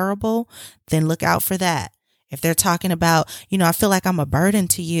unbearable, then look out for that. If they're talking about, I feel like I'm a burden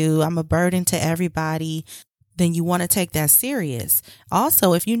to you, I'm a burden to everybody, then you want to take that serious.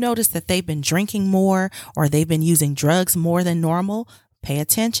 Also, if you notice that they've been drinking more or they've been using drugs more than normal, pay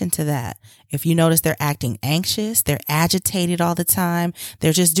attention to that. If you notice they're acting anxious, they're agitated all the time,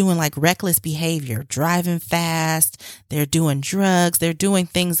 they're just doing like reckless behavior, driving fast, they're doing drugs, they're doing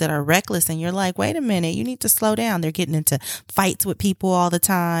things that are reckless, and you're like, wait a minute, you need to slow down. They're getting into fights with people all the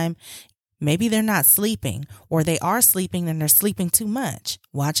time. Maybe they're not sleeping, or they are sleeping and they're sleeping too much.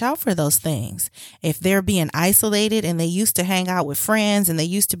 Watch out for those things. If they're being isolated and they used to hang out with friends and they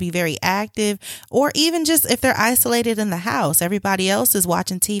used to be very active, or even just if they're isolated in the house, everybody else is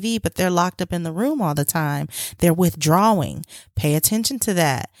watching TV, but they're locked up in the room all the time. They're withdrawing. Pay attention to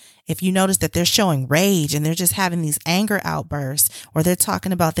that. If you notice that they're showing rage and they're just having these anger outbursts, or they're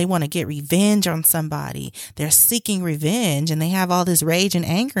talking about they want to get revenge on somebody, they're seeking revenge and they have all this rage and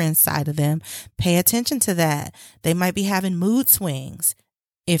anger inside of them, pay attention to that. They might be having mood swings.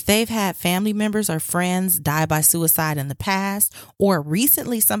 If they've had family members or friends die by suicide in the past, or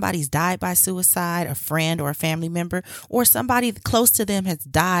recently somebody's died by suicide, a friend or a family member, or somebody close to them has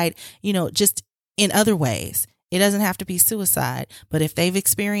died, just in other ways. It doesn't have to be suicide, but if they've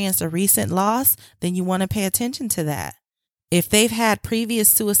experienced a recent loss, then you want to pay attention to that. If they've had previous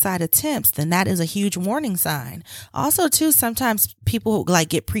suicide attempts, then that is a huge warning sign. Also, too, sometimes people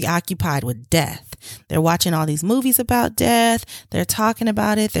get preoccupied with death. They're watching all these movies about death. They're talking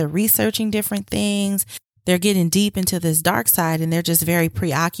about it. They're researching different things. They're getting deep into this dark side, and they're just very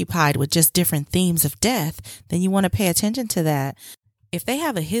preoccupied with just different themes of death. Then you want to pay attention to that. If they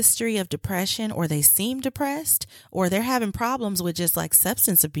have a history of depression, or they seem depressed, or they're having problems with just like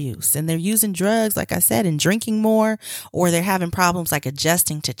substance abuse and they're using drugs, like I said, and drinking more, or they're having problems like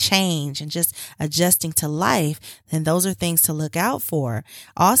adjusting to change and just adjusting to life, then those are things to look out for.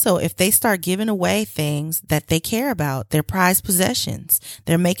 Also, if they start giving away things that they care about, their prized possessions,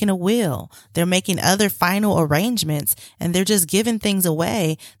 they're making a will, they're making other final arrangements, and they're just giving things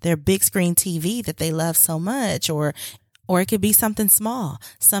away, their big screen TV that they love so much, or it could be something small,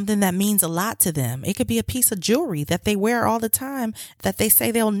 something that means a lot to them. It could be a piece of jewelry that they wear all the time that they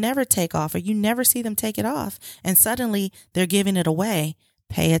say they'll never take off, or you never see them take it off, and suddenly they're giving it away.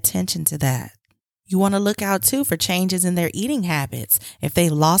 Pay attention to that. You want to look out too for changes in their eating habits. If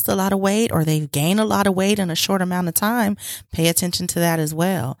they've lost a lot of weight or they've gained a lot of weight in a short amount of time, pay attention to that as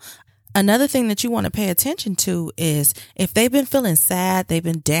well. Another thing that you want to pay attention to is if they've been feeling sad, they've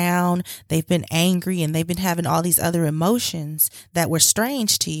been down, they've been angry, and they've been having all these other emotions that were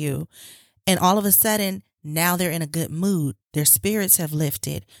strange to you, and all of a sudden now they're in a good mood, their spirits have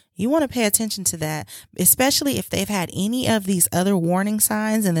lifted. You want to pay attention to that, especially if they've had any of these other warning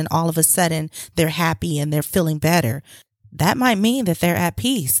signs and then all of a sudden they're happy and they're feeling better. That might mean that they're at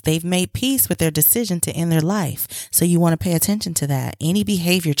peace. They've made peace with their decision to end their life. So you want to pay attention to that. Any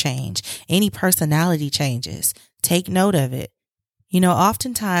behavior change, any personality changes, take note of it.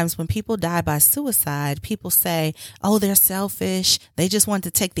 Oftentimes when people die by suicide, people say, oh, they're selfish. They just want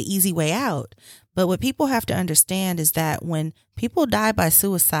to take the easy way out. But what people have to understand is that when people die by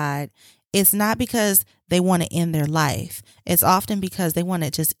suicide, it's not because they want to end their life. It's often because they want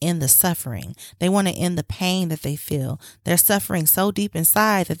to just end the suffering. They want to end the pain that they feel. They're suffering so deep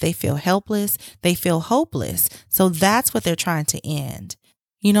inside that they feel helpless. They feel hopeless. So that's what they're trying to end.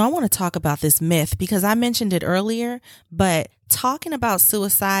 I want to talk about this myth because I mentioned it earlier, but talking about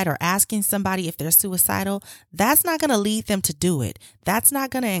suicide or asking somebody if they're suicidal, that's not going to lead them to do it. That's not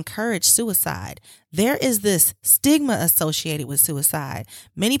going to encourage suicide. There is this stigma associated with suicide.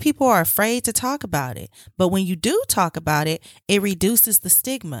 Many people are afraid to talk about it, but when you do talk about it, it reduces the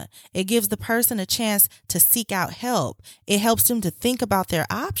stigma. It gives the person a chance to seek out help. It helps them to think about their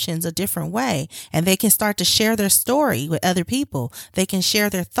options a different way, and they can start to share their story with other people. They can share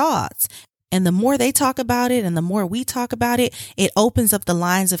their thoughts. And the more they talk about it and the more we talk about it, it opens up the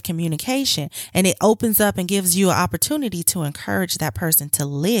lines of communication, and it opens up and gives you an opportunity to encourage that person to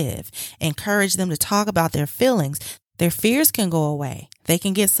live, encourage them to talk about their feelings. Their fears can go away. They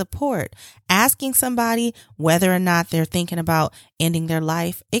can get support. Asking somebody whether or not they're thinking about ending their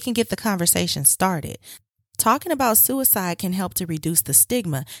life, it can get the conversation started. Talking about suicide can help to reduce the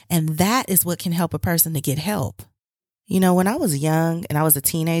stigma, and that is what can help a person to get help. When I was young and I was a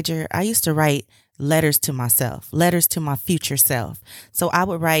teenager, I used to write letters to myself, letters to my future self. So I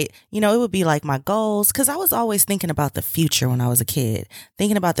would write, it would be like my goals, because I was always thinking about the future when I was a kid,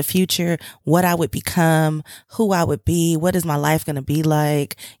 thinking about the future, what I would become, who I would be, what is my life going to be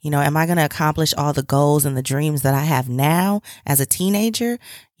like? Am I going to accomplish all the goals and the dreams that I have now as a teenager?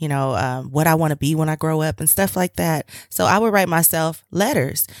 What I want to be when I grow up and stuff like that. So I would write myself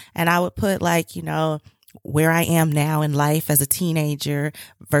letters, and I would put where I am now in life as a teenager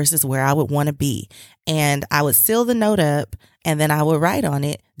versus where I would want to be. And I would seal the note up, and then I would write on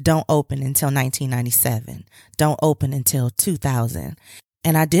it, don't open until 1997. Don't open until 2000.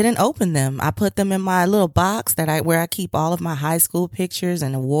 And I didn't open them. I put them in my little box where I keep all of my high school pictures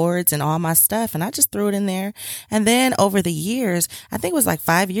and awards and all my stuff. And I just threw it in there. And then over the years, I think it was like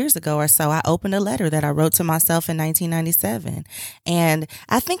 5 years ago or so, I opened a letter that I wrote to myself in 1997. And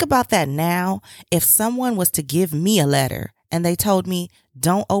I think about that now. If someone was to give me a letter and they told me,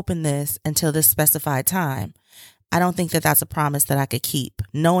 don't open this until this specified time, I don't think that that's a promise that I could keep.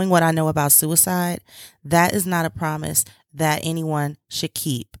 Knowing what I know about suicide, that is not a promise that anyone should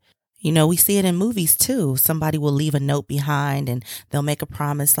keep. We see it in movies too. Somebody will leave a note behind and they'll make a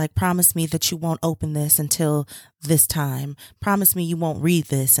promise, like, promise me that you won't open this until this time. Promise me you won't read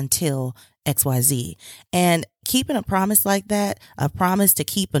this until XYZ. And keeping a promise like that, a promise to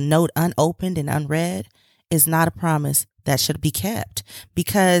keep a note unopened and unread, is not a promise that should be kept,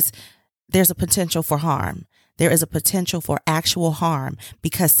 because there's a potential for harm. There is a potential for actual harm,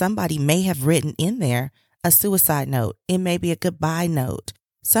 because somebody may have written in there a suicide note. It may be a goodbye note.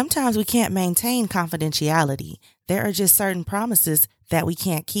 Sometimes we can't maintain confidentiality. There are just certain promises that we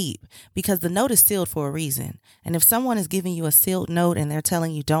can't keep, because the note is sealed for a reason. And if someone is giving you a sealed note and they're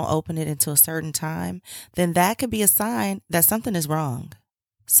telling you don't open it until a certain time, then that could be a sign that something is wrong.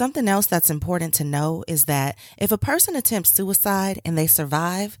 Something else that's important to know is that if a person attempts suicide and they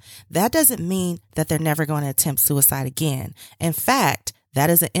survive, that doesn't mean that they're never going to attempt suicide again. In fact, that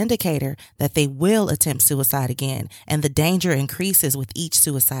is an indicator that they will attempt suicide again, and the danger increases with each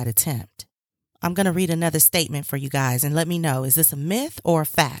suicide attempt. I'm going to read another statement for you guys and let me know, is this a myth or a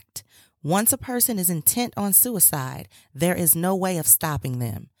fact? Once a person is intent on suicide, there is no way of stopping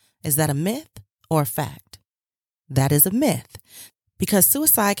them. Is that a myth or a fact? That is a myth, because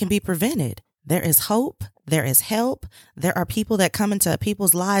suicide can be prevented. There is hope. There is help. There are people that come into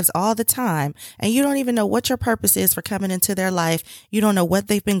people's lives all the time, and you don't even know what your purpose is for coming into their life. You don't know what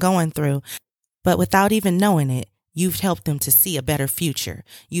they've been going through, but without even knowing it, you've helped them to see a better future.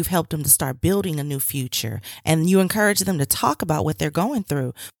 You've helped them to start building a new future, and you encourage them to talk about what they're going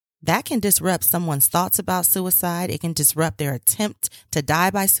through. That can disrupt someone's thoughts about suicide. It can disrupt their attempt to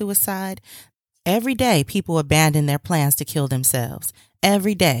die by suicide. Every day, people abandon their plans to kill themselves.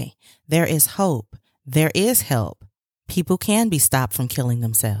 Every day, there is hope. There is help. People can be stopped from killing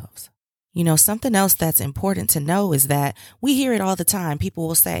themselves. Something else that's important to know is that we hear it all the time. People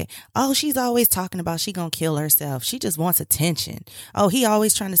will say, oh, she's always talking about she gonna kill herself. She just wants attention. Oh, he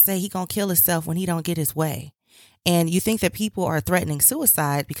always trying to say he gonna kill himself when he don't get his way. And you think that people are threatening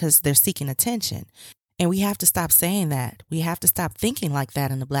suicide because they're seeking attention. And we have to stop saying that. We have to stop thinking like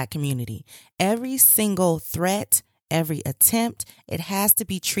that in the Black community. Every single threat, every attempt, it has to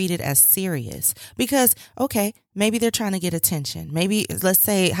be treated as serious, because, okay, maybe they're trying to get attention. Maybe, let's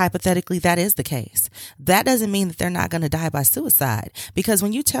say hypothetically, that is the case. That doesn't mean that they're not going to die by suicide, because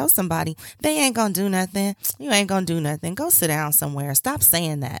when you tell somebody they ain't going to do nothing, you ain't going to do nothing, go sit down somewhere, stop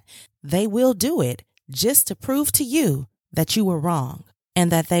saying that. They will do it just to prove to you that you were wrong and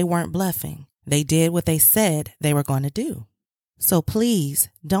that they weren't bluffing. They did what they said they were going to do. So please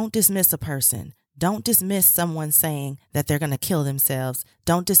don't dismiss a person. Don't dismiss someone saying that they're going to kill themselves.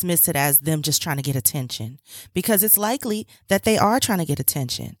 Don't dismiss it as them just trying to get attention, because it's likely that they are trying to get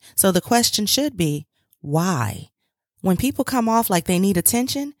attention. So the question should be, why? When people come off like they need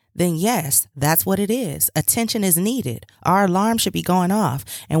attention, then yes, that's what it is. Attention is needed. Our alarm should be going off,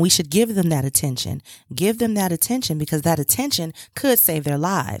 and we should give them that attention. Give them that attention, because that attention could save their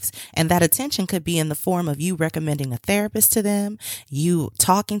lives. And that attention could be in the form of you recommending a therapist to them, you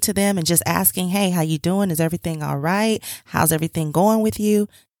talking to them and just asking, hey, how you doing? Is everything all right? How's everything going with you?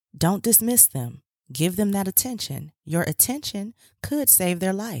 Don't dismiss them. Give them that attention. Your attention could save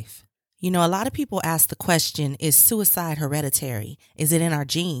their life. A lot of people ask the question, is suicide hereditary? Is it in our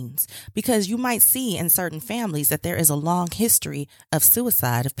genes? Because you might see in certain families that there is a long history of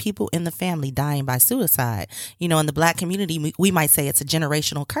suicide, of people in the family dying by suicide. In the Black community, we might say it's a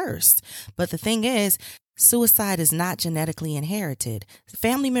generational curse. But the thing is, Suicide is not genetically inherited.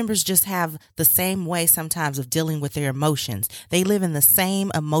 Family members just have the same way sometimes of dealing with their emotions. They live in the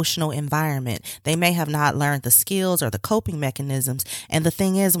same emotional environment. They may have not learned the skills or the coping mechanisms. And the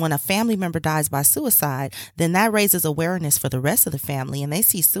thing is, when a family member dies by suicide, then that raises awareness for the rest of the family, and they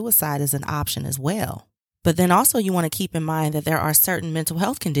see suicide as an option as well. But then also you want to keep in mind that there are certain mental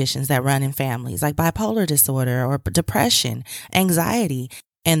health conditions that run in families, like bipolar disorder or depression, anxiety.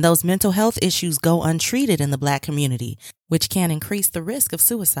 And those mental health issues go untreated in the Black community, which can increase the risk of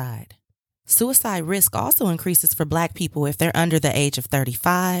suicide. Suicide risk also increases for Black people if they're under the age of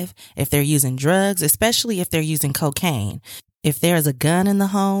 35, if they're using drugs, especially if they're using cocaine, if there is a gun in the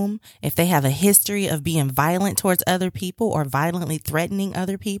home, if they have a history of being violent towards other people or violently threatening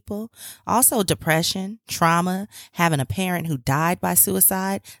other people. Also depression, trauma, having a parent who died by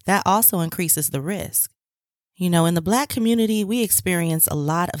suicide, that also increases the risk. You know, in the Black community, we experience a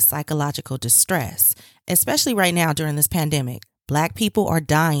lot of psychological distress, especially right now during this pandemic. Black people are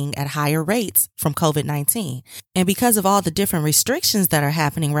dying at higher rates from COVID-19. And because of all the different restrictions that are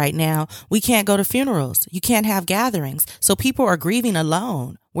happening right now, we can't go to funerals. You can't have gatherings. So people are grieving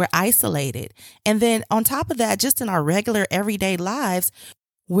alone. We're isolated. And then on top of that, just in our regular everyday lives,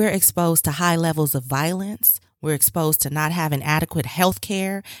 we're exposed to high levels of violence. We're exposed to not having adequate health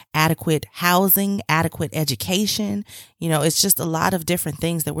care, adequate housing, adequate education. You know, it's just a lot of different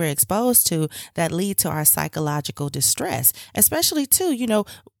things that we're exposed to that lead to our psychological distress, especially too, you know,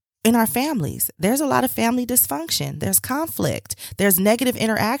 in our families. There's a lot of family dysfunction. There's conflict. There's negative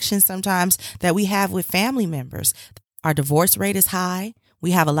interactions sometimes that we have with family members. Our divorce rate is high.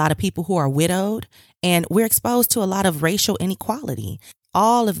 We have a lot of people who are widowed, and we're exposed to a lot of racial inequality.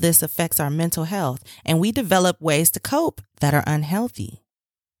 All of this affects our mental health, and we develop ways to cope that are unhealthy.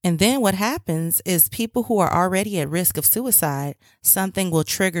 And then what happens is people who are already at risk of suicide, something will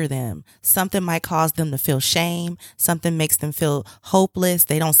trigger them. Something might cause them to feel shame. Something makes them feel hopeless.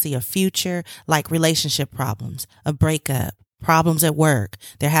 They don't see a future, like relationship problems, a breakup, problems at work.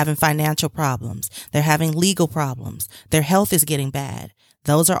 They're having financial problems. They're having legal problems. Their health is getting bad.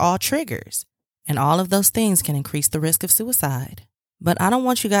 Those are all triggers. And all of those things can increase the risk of suicide. But I don't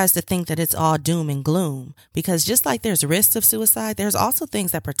want you guys to think that it's all doom and gloom, because just like there's risks of suicide, there's also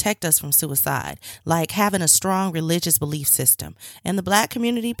things that protect us from suicide, like having a strong religious belief system. In the Black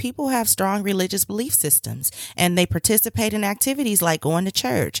community, people have strong religious belief systems, and they participate in activities like going to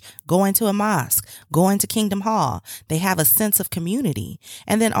church, going to a mosque, going to Kingdom Hall. They have a sense of community.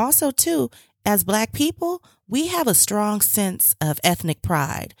 And then also, too, as Black people, we have a strong sense of ethnic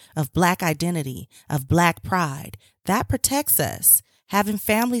pride, of Black identity, of Black pride. That protects us. Having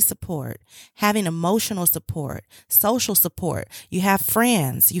family support, having emotional support, social support. You have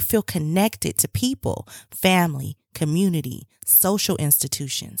friends. You feel connected to people, family, community, social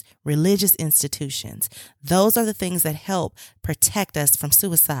institutions, religious institutions. Those are the things that help protect us from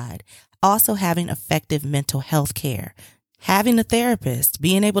suicide. Also having effective mental health care. Having a therapist,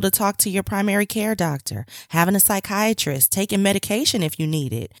 being able to talk to your primary care doctor, having a psychiatrist, taking medication if you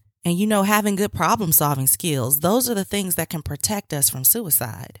need it. And, you know, having good problem-solving skills, those are the things that can protect us from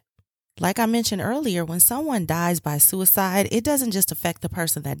suicide. Like I mentioned earlier, when someone dies by suicide, it doesn't just affect the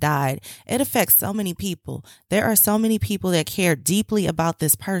person that died. It affects so many people. There are so many people that care deeply about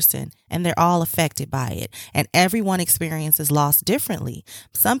this person, and they're all affected by it. And everyone experiences loss differently.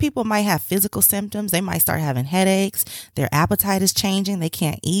 Some people might have physical symptoms. They might start having headaches. Their appetite is changing. They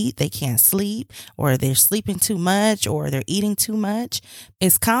can't eat. They can't sleep, or they're sleeping too much, or they're eating too much.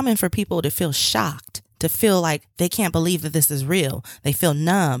 It's common for people to feel shocked, to feel like they can't believe that this is real. They feel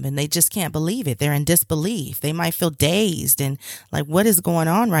numb and they just can't believe it. They're in disbelief. They might feel dazed and like, what is going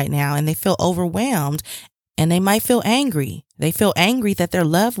on right now? And they feel overwhelmed, and they might feel angry. They feel angry that their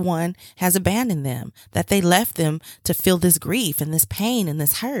loved one has abandoned them, that they left them to feel this grief and this pain and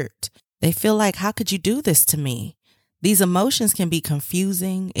this hurt. They feel like, how could you do this to me? These emotions can be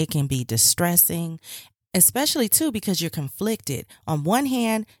confusing. It can be distressing. Especially, too, because you're conflicted. On one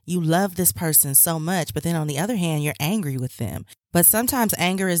hand, you love this person so much, but then on the other hand, you're angry with them. But sometimes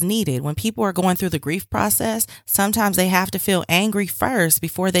anger is needed. When people are going through the grief process, sometimes they have to feel angry first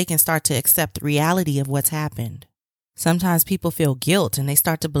before they can start to accept the reality of what's happened. Sometimes people feel guilt and they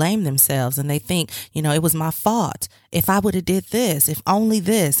start to blame themselves, and they think, you know, it was my fault. If I would have did this, if only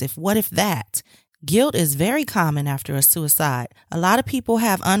this, what if that? Guilt is very common after a suicide. A lot of people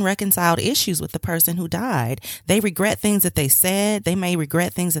have unreconciled issues with the person who died. They regret things that they said. They may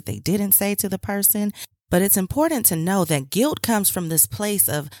regret things that they didn't say to the person. But it's important to know that guilt comes from this place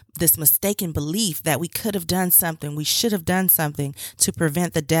of this mistaken belief that we could have done something, we should have done something to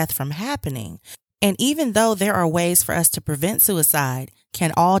prevent the death from happening. And even though there are ways for us to prevent suicide,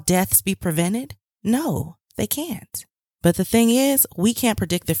 can all deaths be prevented? No, they can't. But the thing is, we can't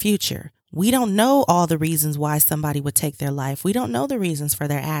predict the future. We don't know all the reasons why somebody would take their life. We don't know the reasons for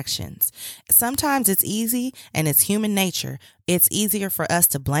their actions. Sometimes it's easy, and it's human nature. It's easier for us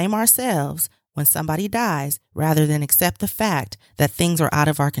to blame ourselves when somebody dies rather than accept the fact that things are out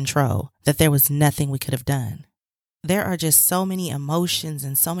of our control, that there was nothing we could have done. There are just so many emotions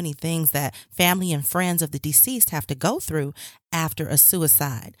and so many things that family and friends of the deceased have to go through after a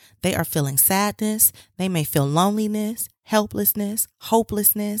suicide. They are feeling sadness. They may feel loneliness, helplessness,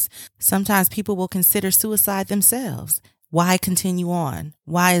 hopelessness. Sometimes people will consider suicide themselves. Why continue on?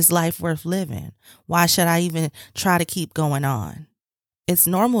 Why is life worth living? Why should I even try to keep going on? It's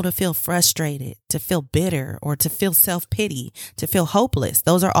normal to feel frustrated, to feel bitter, or to feel self-pity, to feel hopeless.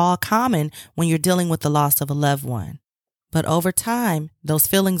 Those are all common when you're dealing with the loss of a loved one. But over time, those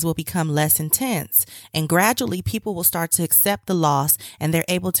feelings will become less intense, and gradually people will start to accept the loss, and they're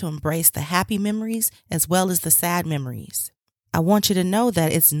able to embrace the happy memories as well as the sad memories. I want you to know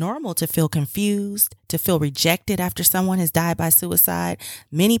that it's normal to feel confused, to feel rejected after someone has died by suicide.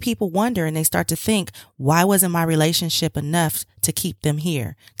 Many people wonder and they start to think, why wasn't my relationship enough to keep them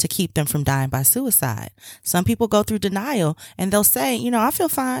here, to keep them from dying by suicide? Some people go through denial and they'll say, I feel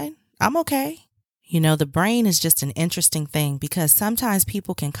fine. I'm okay. The brain is just an interesting thing because sometimes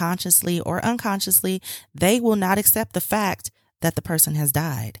people can consciously or unconsciously, they will not accept the fact that the person has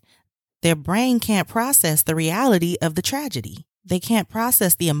died. Their brain can't process the reality of the tragedy. They can't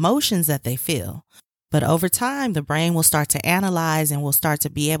process the emotions that they feel. But over time, the brain will start to analyze and will start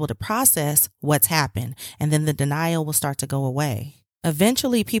to be able to process what's happened. And then the denial will start to go away.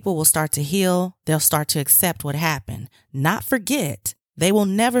 Eventually, people will start to heal. They'll start to accept what happened, not forget. They will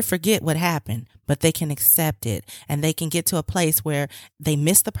never forget what happened, but they can accept it. And they can get to a place where they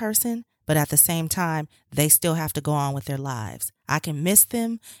miss the person, but at the same time, they still have to go on with their lives. I can miss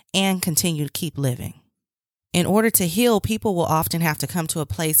them and continue to keep living. In order to heal, people will often have to come to a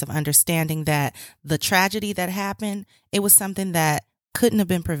place of understanding that the tragedy that happened, it was something that couldn't have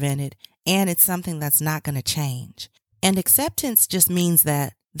been prevented, and it's something that's not going to change. And acceptance just means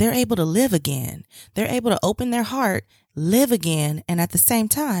that they're able to live again. They're able to open their heart, live again, and at the same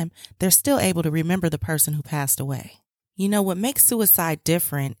time, they're still able to remember the person who passed away. What makes suicide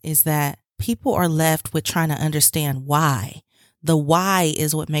different is that people are left with trying to understand why. The why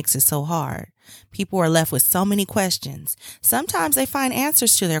is what makes it so hard. People are left with so many questions. Sometimes they find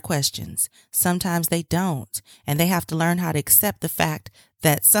answers to their questions. Sometimes they don't. And they have to learn how to accept the fact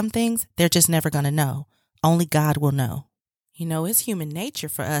that some things they're just never going to know. Only God will know. It's human nature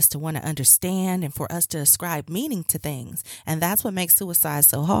for us to want to understand and for us to ascribe meaning to things. And that's what makes suicide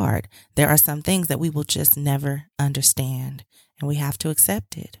so hard. There are some things that we will just never understand, and we have to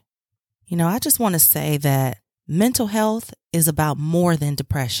accept it. I just want to say that mental health is about more than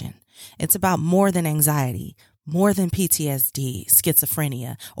depression. It's about more than anxiety, more than PTSD,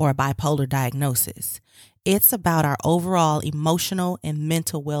 schizophrenia, or a bipolar diagnosis. It's about our overall emotional and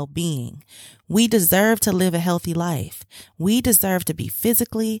mental well-being. We deserve to live a healthy life. We deserve to be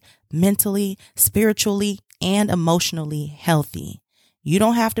physically, mentally, spiritually, and emotionally healthy. You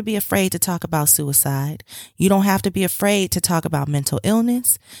don't have to be afraid to talk about suicide. You don't have to be afraid to talk about mental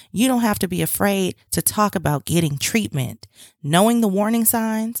illness. You don't have to be afraid to talk about getting treatment. Knowing the warning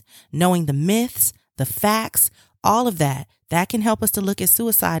signs, knowing the myths, the facts, all of that can help us to look at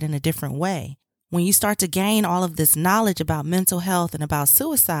suicide in a different way. When you start to gain all of this knowledge about mental health and about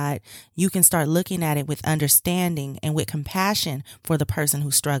suicide, you can start looking at it with understanding and with compassion for the person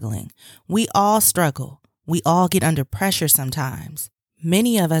who's struggling. We all struggle. We all get under pressure sometimes.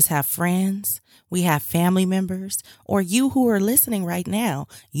 Many of us have friends, we have family members, or you who are listening right now,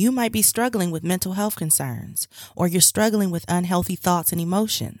 you might be struggling with mental health concerns, or you're struggling with unhealthy thoughts and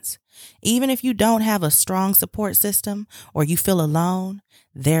emotions. Even if you don't have a strong support system or you feel alone,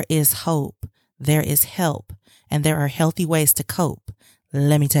 there is hope, there is help, and there are healthy ways to cope.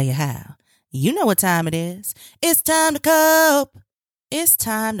 Let me tell you how. You know what time it is. It's time to cope. It's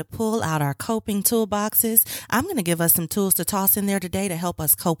time to pull out our coping toolboxes. I'm going to give us some tools to toss in there today to help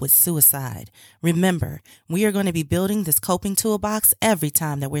us cope with suicide. Remember, we are going to be building this coping toolbox every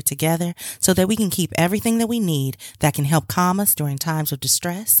time that we're together so that we can keep everything that we need that can help calm us during times of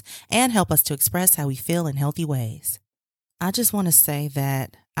distress and help us to express how we feel in healthy ways. I just want to say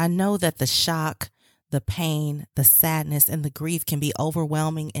that I know that the shock, the pain, the sadness, and the grief can be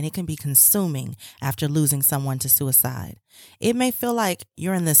overwhelming and it can be consuming after losing someone to suicide. It may feel like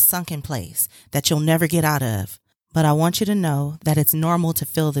you're in this sunken place that you'll never get out of, but I want you to know that it's normal to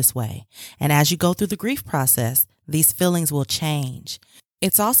feel this way. And as you go through the grief process, these feelings will change.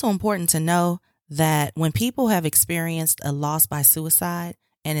 It's also important to know that when people have experienced a loss by suicide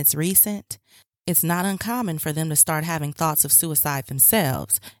and it's recent, It's not uncommon for them to start having thoughts of suicide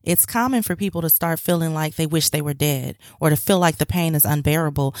themselves. It's common for people to start feeling like they wish they were dead, or to feel like the pain is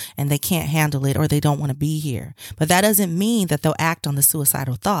unbearable and they can't handle it, or they don't want to be here. But that doesn't mean that they'll act on the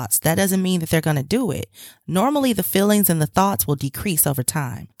suicidal thoughts. That doesn't mean that they're going to do it. Normally, the feelings and the thoughts will decrease over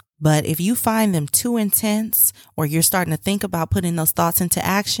time. But if you find them too intense, or you're starting to think about putting those thoughts into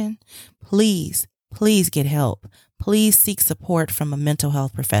action, please get help. Please seek support from a mental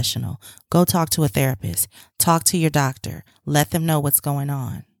health professional. Go talk to a therapist. Talk to your doctor. Let them know what's going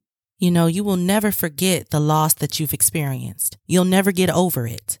on. You will never forget the loss that you've experienced. You'll never get over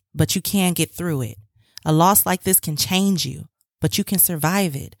it, but you can get through it. A loss like this can change you, but you can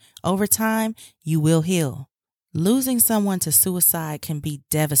survive it. Over time, you will heal. Losing someone to suicide can be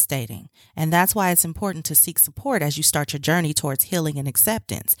devastating, and that's why it's important to seek support as you start your journey towards healing and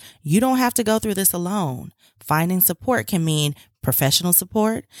acceptance. You don't have to go through this alone. Finding support can mean professional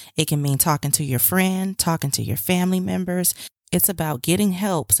support. It can mean talking to your friend, talking to your family members. It's about getting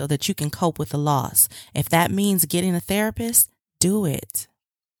help so that you can cope with the loss. If that means getting a therapist, do it.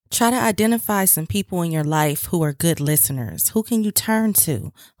 Try to identify some people in your life who are good listeners. Who can you turn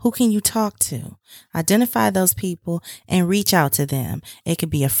to? Who can you talk to? Identify those people and reach out to them. It could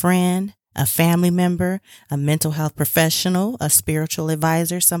be a friend, a family member, a mental health professional, a spiritual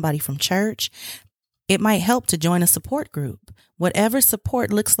advisor, somebody from church. It might help to join a support group. Whatever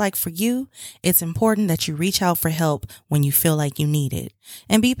support looks like for you, it's important that you reach out for help when you feel like you need it.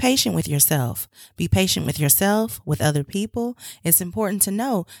 And be patient with yourself. Be patient with yourself, with other people. It's important to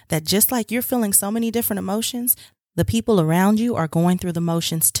know that just like you're feeling so many different emotions, the people around you are going through the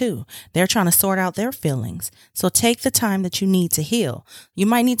motions too. They're trying to sort out their feelings. So take the time that you need to heal. You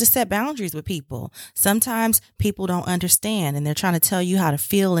might need to set boundaries with people. Sometimes people don't understand and they're trying to tell you how to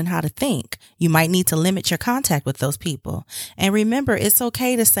feel and how to think. You might need to limit your contact with those people. And remember, it's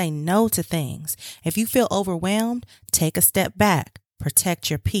okay to say no to things. If you feel overwhelmed, take a step back. Protect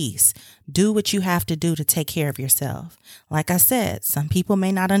your peace. Do what you have to do to take care of yourself. Like I said, some people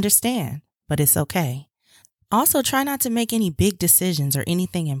may not understand, but it's okay. Also, try not to make any big decisions or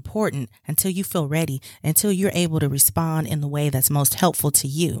anything important until you feel ready, until you're able to respond in the way that's most helpful to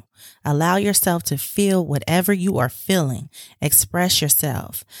you. Allow yourself to feel whatever you are feeling. Express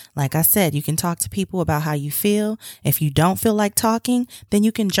yourself. Like I said, you can talk to people about how you feel. If you don't feel like talking, then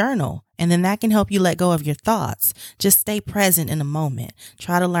you can journal. And then that can help you let go of your thoughts. Just stay present in the moment.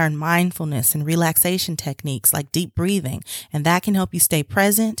 Try to learn mindfulness and relaxation techniques like deep breathing. And that can help you stay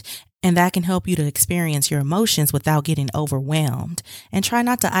present. And that can help you to experience your emotions without getting overwhelmed. And try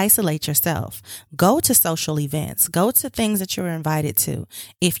not to isolate yourself. Go to social events. Go to things that you're invited to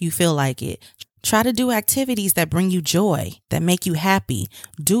if you feel like it. Try to do activities that bring you joy, that make you happy.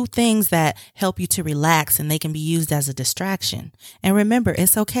 Do things that help you to relax and they can be used as a distraction. And remember,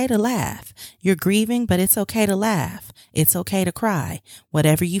 it's okay to laugh. You're grieving, but it's okay to laugh. It's okay to cry.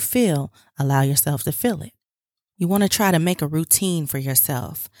 Whatever you feel, allow yourself to feel it. You want to try to make a routine for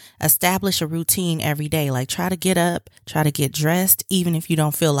yourself. Establish a routine every day. Like try to get up, try to get dressed, even if you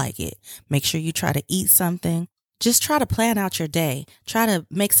don't feel like it. Make sure you try to eat something. Just try to plan out your day. Try to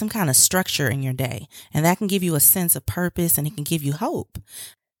make some kind of structure in your day. And that can give you a sense of purpose and it can give you hope.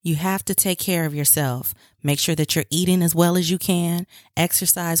 You have to take care of yourself. Make sure that you're eating as well as you can.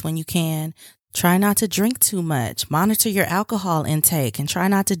 Exercise when you can. Try not to drink too much. Monitor your alcohol intake and try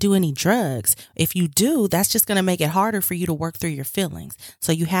not to do any drugs. If you do, that's just going to make it harder for you to work through your feelings.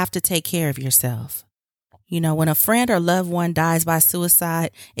 So you have to take care of yourself. When a friend or loved one dies by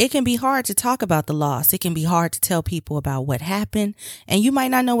suicide, it can be hard to talk about the loss. It can be hard to tell people about what happened, and you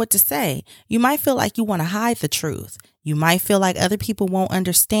might not know what to say. You might feel like you want to hide the truth. You might feel like other people won't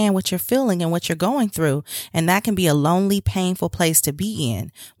understand what you're feeling and what you're going through, and that can be a lonely, painful place to be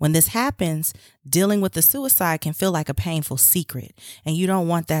in. When this happens, dealing with the suicide can feel like a painful secret, and you don't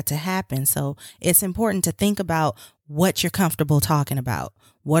want that to happen. So it's important to think about what you're comfortable talking about.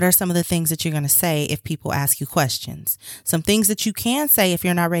 What are some of the things that you're going to say if people ask you questions? Some things that you can say if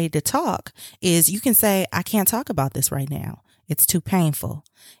you're not ready to talk is you can say, I can't talk about this right now. It's too painful.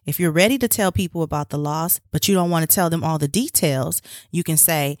 If you're ready to tell people about the loss, but you don't want to tell them all the details, you can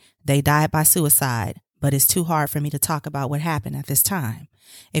say they died by suicide, but it's too hard for me to talk about what happened at this time.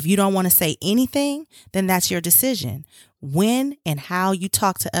 If you don't want to say anything, then that's your decision. When and how you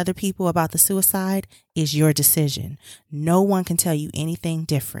talk to other people about the suicide is your decision. No one can tell you anything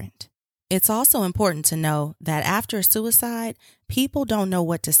different. It's also important to know that after a suicide, people don't know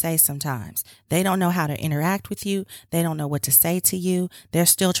what to say sometimes. They don't know how to interact with you. They don't know what to say to you. They're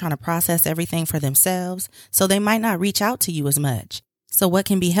still trying to process everything for themselves, so they might not reach out to you as much. So what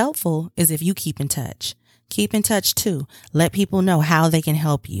can be helpful is if you keep in touch. Keep in touch too. Let people know how they can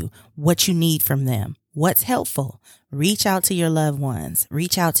help you, what you need from them, what's helpful. Reach out to your loved ones.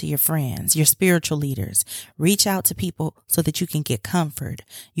 Reach out to your friends, your spiritual leaders. Reach out to people so that you can get comfort.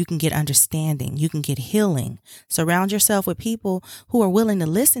 You can get understanding. You can get healing. Surround yourself with people who are willing to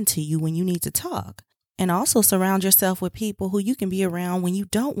listen to you when you need to talk. And also surround yourself with people who you can be around when you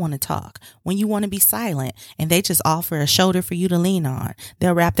don't want to talk, when you want to be silent, and they just offer a shoulder for you to lean on.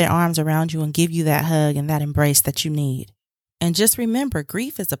 They'll wrap their arms around you and give you that hug and that embrace that you need. And just remember,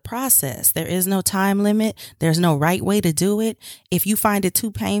 grief is a process. There is no time limit. There's no right way to do it. If you find it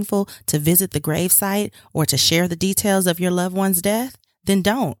too painful to visit the gravesite or to share the details of your loved one's death, then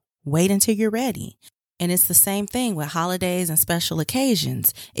don't. Wait until you're ready. And it's the same thing with holidays and special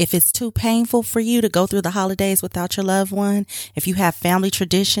occasions. If it's too painful for you to go through the holidays without your loved one, if you have family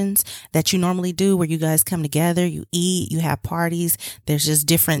traditions that you normally do where you guys come together, you eat, you have parties, there's just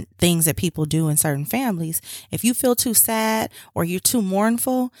different things that people do in certain families. If you feel too sad or you're too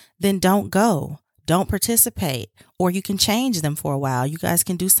mournful, then don't go. Don't participate, or you can change them for a while. You guys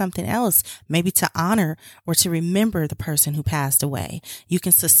can do something else, maybe to honor or to remember the person who passed away. You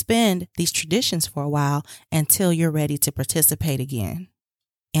can suspend these traditions for a while until you're ready to participate again.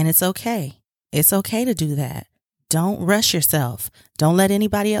 And it's okay. It's okay to do that. Don't rush yourself. Don't let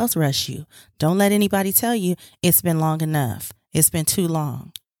anybody else rush you. Don't let anybody tell you it's been long enough. It's been too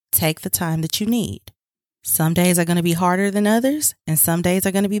long. Take the time that you need. Some days are going to be harder than others, and some days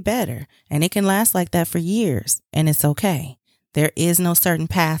are going to be better. And it can last like that for years, and it's okay. There is no certain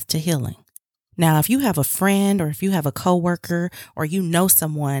path to healing. Now, if you have a friend or if you have a coworker or you know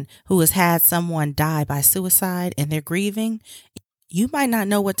someone who has had someone die by suicide and they're grieving, you might not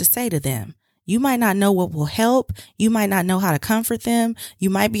know what to say to them. You might not know what will help. You might not know how to comfort them. You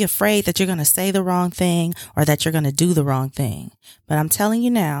might be afraid that you're going to say the wrong thing or that you're going to do the wrong thing. But I'm telling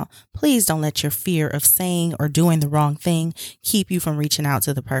you now, please don't let your fear of saying or doing the wrong thing keep you from reaching out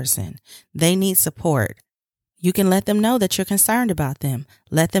to the person. They need support. You can let them know that you're concerned about them.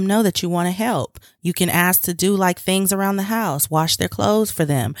 Let them know that you want to help. You can ask to do like things around the house, wash their clothes for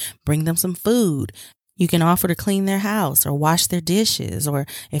them, bring them some food. You can offer to clean their house or wash their dishes, or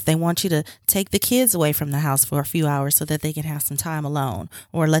if they want you to take the kids away from the house for a few hours so that they can have some time alone,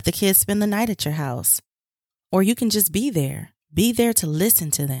 or let the kids spend the night at your house. Or you can just be there to listen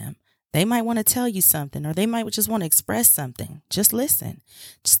to them. They might want to tell you something, or they might just want to express something. Just listen.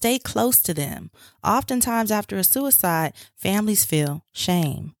 Stay close to them. Oftentimes after a suicide, families feel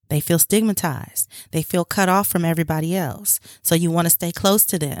shame. They feel stigmatized. They feel cut off from everybody else. So you want to stay close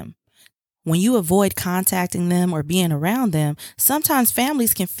to them. When you avoid contacting them or being around them, sometimes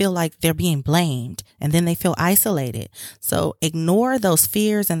families can feel like they're being blamed and then they feel isolated. So ignore those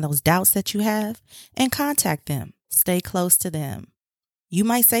fears and those doubts that you have and contact them. Stay close to them. You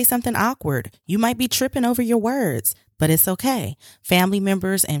might say something awkward. You might be tripping over your words, but it's okay. Family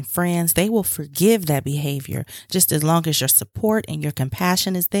members and friends, they will forgive that behavior just as long as your support and your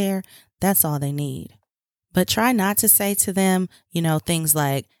compassion is there. That's all they need. But try not to say to them, things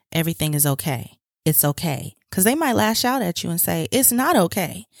like, everything is okay. It's okay. Because they might lash out at you and say, it's not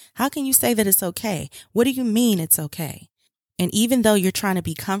okay. How can you say that it's okay? What do you mean it's okay? And even though you're trying to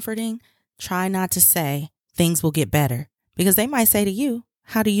be comforting, try not to say things will get better. Because they might say to you,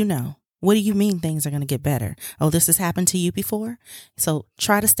 how do you know? What do you mean things are going to get better? Oh, this has happened to you before? So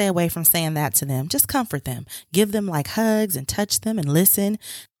try to stay away from saying that to them. Just comfort them. Give them like hugs and touch them and listen.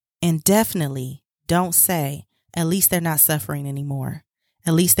 And definitely don't say, at least they're not suffering anymore.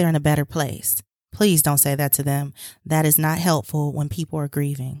 At least they're in a better place. Please don't say that to them. That is not helpful when people are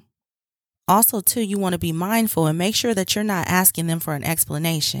grieving. Also, too, you want to be mindful and make sure that you're not asking them for an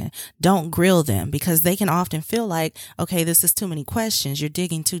explanation. Don't grill them because they can often feel like, okay, this is too many questions. You're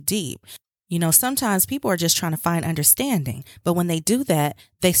digging too deep. Sometimes people are just trying to find understanding, but when they do that,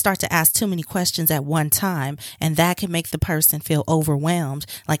 they start to ask too many questions at one time, and that can make the person feel overwhelmed.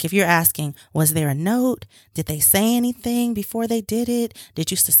 Like if you're asking, was there a note? Did they say anything before they did it? Did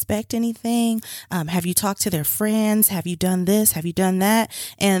you suspect anything? Have you talked to their friends? Have you done this? Have you done that?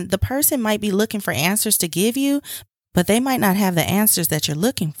 And the person might be looking for answers to give you, but they might not have the answers that you're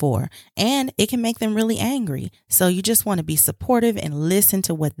looking for, and it can make them really angry. So you just want to be supportive and listen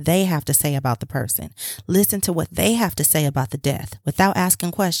to what they have to say about the person. Listen to what they have to say about the death without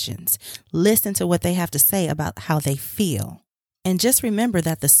asking questions. Listen to what they have to say about how they feel. And just remember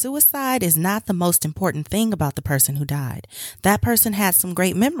that the suicide is not the most important thing about the person who died. That person had some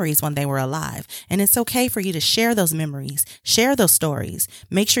great memories when they were alive, and it's okay for you to share those memories, share those stories.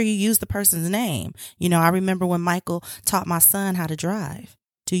 Make sure you use the person's name. I remember when Michael taught my son how to drive.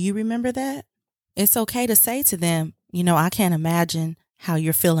 Do you remember that? It's okay to say to them, I can't imagine how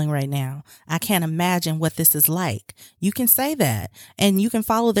you're feeling right now. I can't imagine what this is like. You can say that, and you can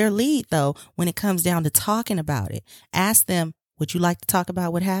follow their lead though when it comes down to talking about it. Ask them, would you like to talk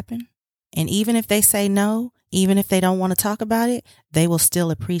about what happened? And even if they say no, even if they don't want to talk about it, they will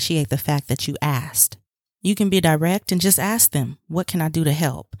still appreciate the fact that you asked. You can be direct and just ask them, what can I do to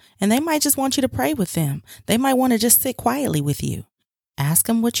help? And they might just want you to pray with them. They might want to just sit quietly with you. Ask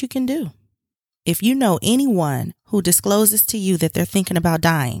them what you can do. If you know anyone who discloses to you that they're thinking about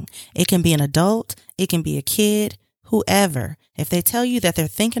dying, it can be an adult, it can be a kid, whoever. If they tell you that they're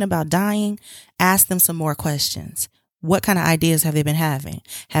thinking about dying, ask them some more questions. What kind of ideas have they been having?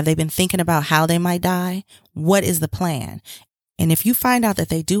 Have they been thinking about how they might die? What is the plan? And if you find out that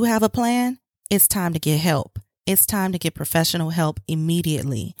they do have a plan, it's time to get help. It's time to get professional help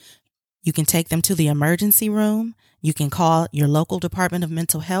immediately. You can take them to the emergency room. You can call your local Department of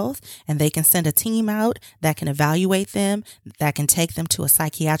Mental Health, and they can send a team out that can evaluate them, that can take them to a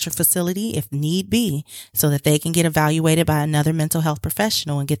psychiatric facility if need be, so that they can get evaluated by another mental health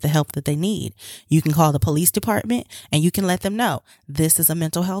professional and get the help that they need. You can call the police department, and you can let them know this is a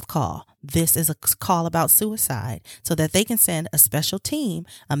mental health call. This is a call about suicide, so that they can send a special team,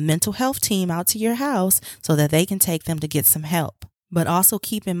 a mental health team out to your house so that they can take them to get some help. But also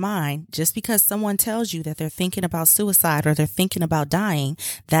keep in mind, just because someone tells you that they're thinking about suicide or they're thinking about dying,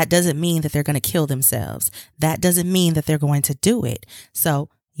 that doesn't mean that they're going to kill themselves. That doesn't mean that they're going to do it. So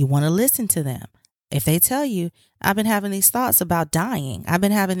you want to listen to them. If they tell you, I've been having these thoughts about dying. I've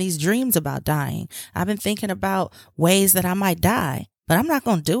been having these dreams about dying. I've been thinking about ways that I might die, but I'm not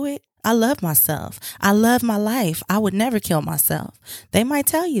going to do it. I love myself. I love my life. I would never kill myself. They might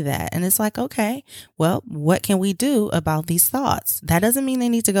tell you that. And it's like, okay, well, what can we do about these thoughts? That doesn't mean they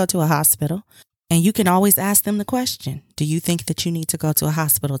need to go to a hospital. And you can always ask them the question, do you think that you need to go to a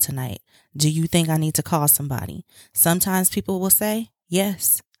hospital tonight? Do you think I need to call somebody? Sometimes people will say,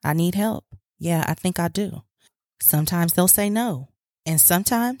 yes, I need help. Yeah, I think I do. Sometimes they'll say no. And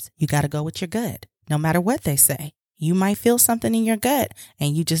sometimes you got to go with your gut, no matter what they say. You might feel something in your gut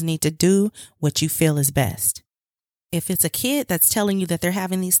and you just need to do what you feel is best. If it's a kid that's telling you that they're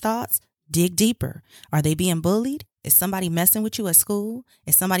having these thoughts, dig deeper. Are they being bullied? Is somebody messing with you at school?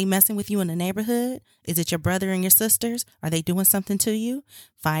 Is somebody messing with you in the neighborhood? Is it your brother and your sisters? Are they doing something to you?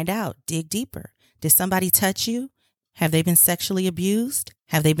 Find out. Dig deeper. Did somebody touch you? Have they been sexually abused?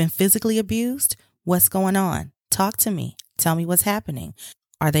 Have they been physically abused? What's going on? Talk to me. Tell me what's happening.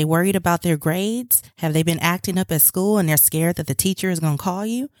 Are they worried about their grades? Have they been acting up at school and they're scared that the teacher is going to call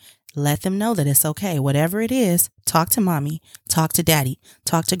you? Let them know that it's okay. Whatever it is, talk to mommy, talk to daddy,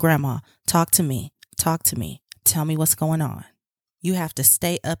 talk to grandma, talk to me, tell me what's going on. You have to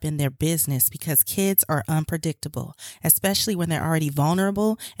stay up in their business because kids are unpredictable, especially when they're already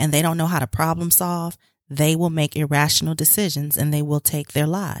vulnerable and they don't know how to problem solve. They will make irrational decisions and they will take their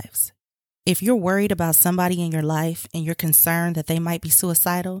lives. If you're worried about somebody in your life and you're concerned that they might be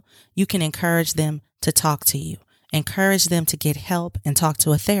suicidal, you can encourage them to talk to you. Encourage them to get help and talk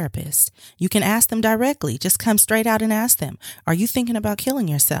to a therapist. You can ask them directly. Just come straight out and ask them, are you thinking about killing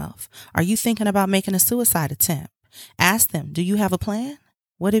yourself? Are you thinking about making a suicide attempt? Ask them, do you have a plan?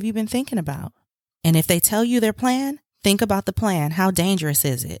 What have you been thinking about? And if they tell you their plan, think about the plan. How dangerous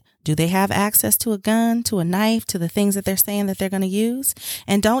is it? Do they have access to a gun, to a knife, to the things that they're saying that they're going to use?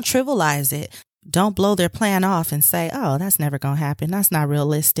 And don't trivialize it. Don't blow their plan off and say, oh, that's never going to happen. That's not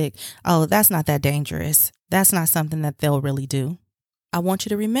realistic. Oh, that's not that dangerous. That's not something that they'll really do. I want you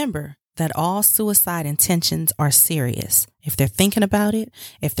to remember that all suicide intentions are serious. If they're thinking about it,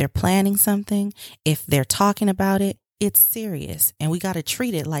 if they're planning something, if they're talking about it, it's serious. And we got to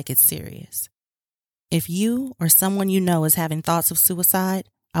treat it like it's serious. If you or someone you know is having thoughts of suicide,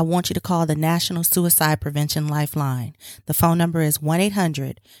 I want you to call the National Suicide Prevention Lifeline. The phone number is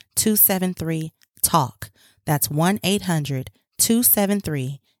 1-800-273-TALK. That's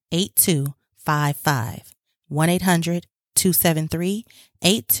 1-800-273-8255.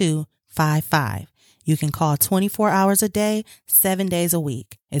 1-800-273-8255. You can call 24 hours a day, 7 days a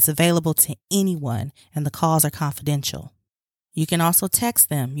week. It's available to anyone, and the calls are confidential. You can also text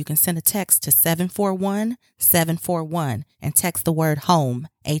them. You can send a text to 741-741 and text the word HOME,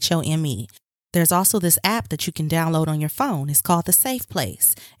 HOME. There's also this app that you can download on your phone. It's called The Safe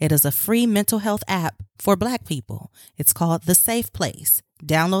Place. It is a free mental health app for Black people. It's called The Safe Place.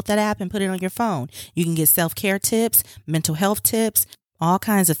 Download that app and put it on your phone. You can get self-care tips, mental health tips, all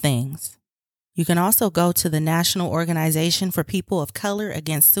kinds of things. You can also go to the National Organization for People of Color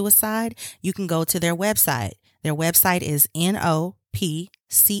Against Suicide. You can go to their website. Their website is NORG,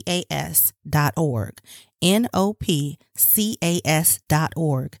 NOPCAS.org. NOPCAS.org.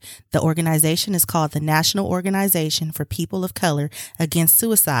 The organization is called the National Organization for People of Color Against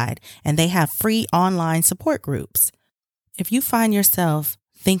Suicide, and they have free online support groups. If you find yourself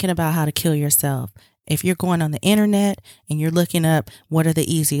thinking about how to kill yourself, if you're going on the internet and you're looking up what are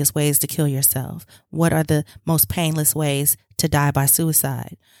the easiest ways to kill yourself, what are the most painless ways to die by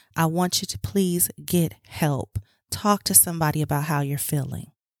suicide, I want you to please get help. Talk to somebody about how you're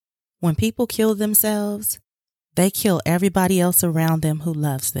feeling. When people kill themselves, they kill everybody else around them who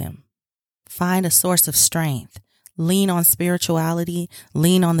loves them. Find a source of strength. Lean on spirituality.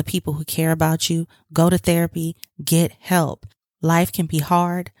 Lean on the people who care about you. Go to therapy. Get help. Life can be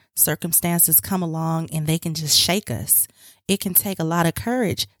hard. Circumstances come along and they can just shake us. It can take a lot of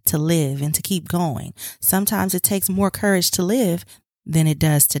courage to live and to keep going. Sometimes it takes more courage to live than it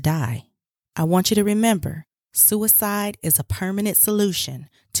does to die. I want you to remember, suicide is a permanent solution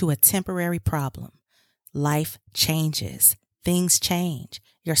to a temporary problem. Life changes. Things change.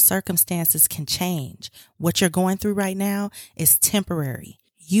 Your circumstances can change. What you're going through right now is temporary.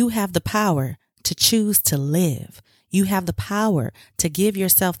 You have the power to choose to live. You have the power to give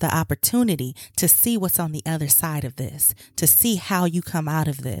yourself the opportunity to see what's on the other side of this, to see how you come out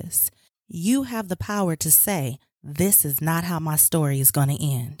of this. You have the power to say, this is not how my story is going to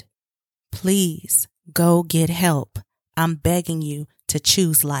end. Please go get help. I'm begging you to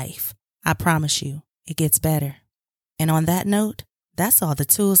choose life. I promise you, it gets better. And on that note, that's all the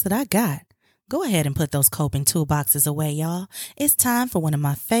tools that I got. Go ahead and put those coping toolboxes away, y'all. It's time for one of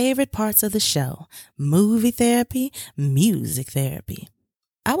my favorite parts of the show, movie therapy, music therapy.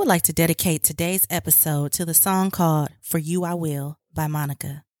 I would like to dedicate today's episode to the song called For You I Will by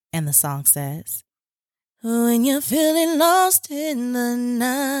Monica. And the song says, when you're feeling lost in the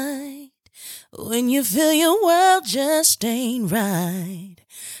night, when you feel your world just ain't right,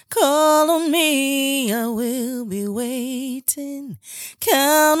 call on me, I will be waiting.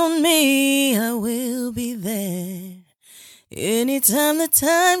 Count on me, I will be there. Anytime the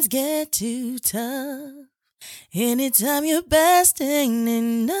times get too tough, anytime your best ain't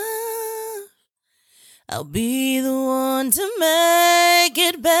enough, I'll be the one to make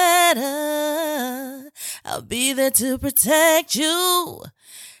it better. I'll be there to protect you,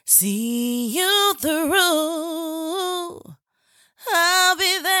 see you through. I'll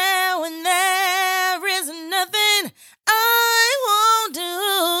be there when there is nothing I won't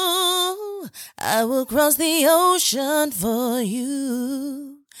do. I will cross the ocean for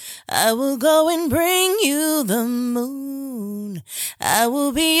you. I will go and bring you the moon. I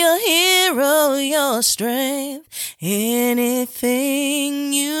will be your hero, your strength,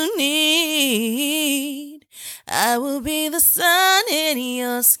 anything you need. I will be the sun in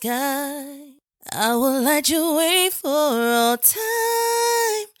your sky. I will light your way for all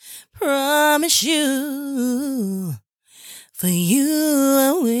time. Promise you, for you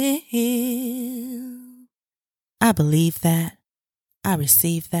I will. I believe that. I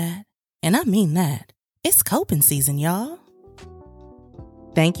receive that. And I mean that. It's coping season, y'all.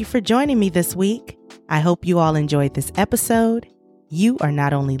 Thank you for joining me this week. I hope you all enjoyed this episode. You are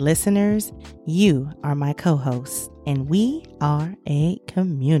not only listeners, you are my co-hosts, and we are a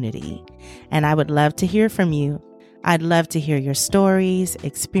community. And I would love to hear from you. I'd love to hear your stories,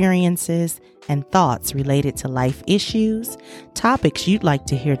 experiences, and thoughts related to life issues, topics you'd like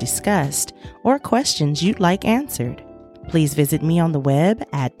to hear discussed, or questions you'd like answered. Please visit me on the web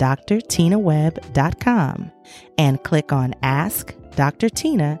at drtinaweb.com and click on Ask Dr.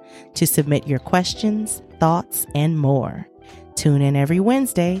 Tina to submit your questions, thoughts, and more. Tune in every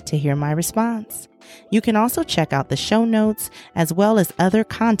Wednesday to hear my response. You can also check out the show notes as well as other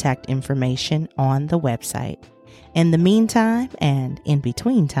contact information on the website. In the meantime and in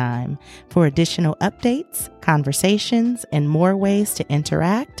between time, for additional updates, conversations, and more ways to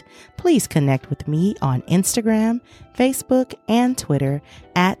interact, please connect with me on Instagram, Facebook, and Twitter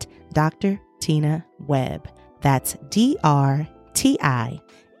at Dr. Tina Webb. That's DrTinaWebb.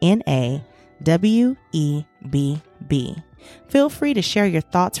 Feel free to share your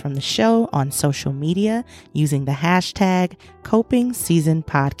thoughts from the show on social media using the hashtag Coping Season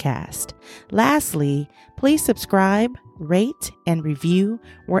Podcast. Lastly, please subscribe, rate, and review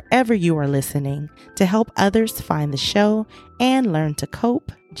wherever you are listening to help others find the show and learn to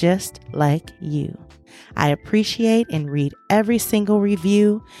cope just like you. I appreciate and read every single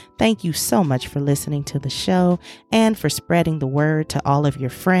review. Thank you so much for listening to the show and for spreading the word to all of your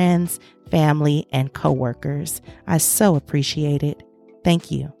friends, family, and coworkers. I so appreciate it. Thank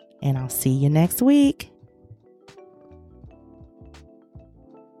you, and I'll see you next week.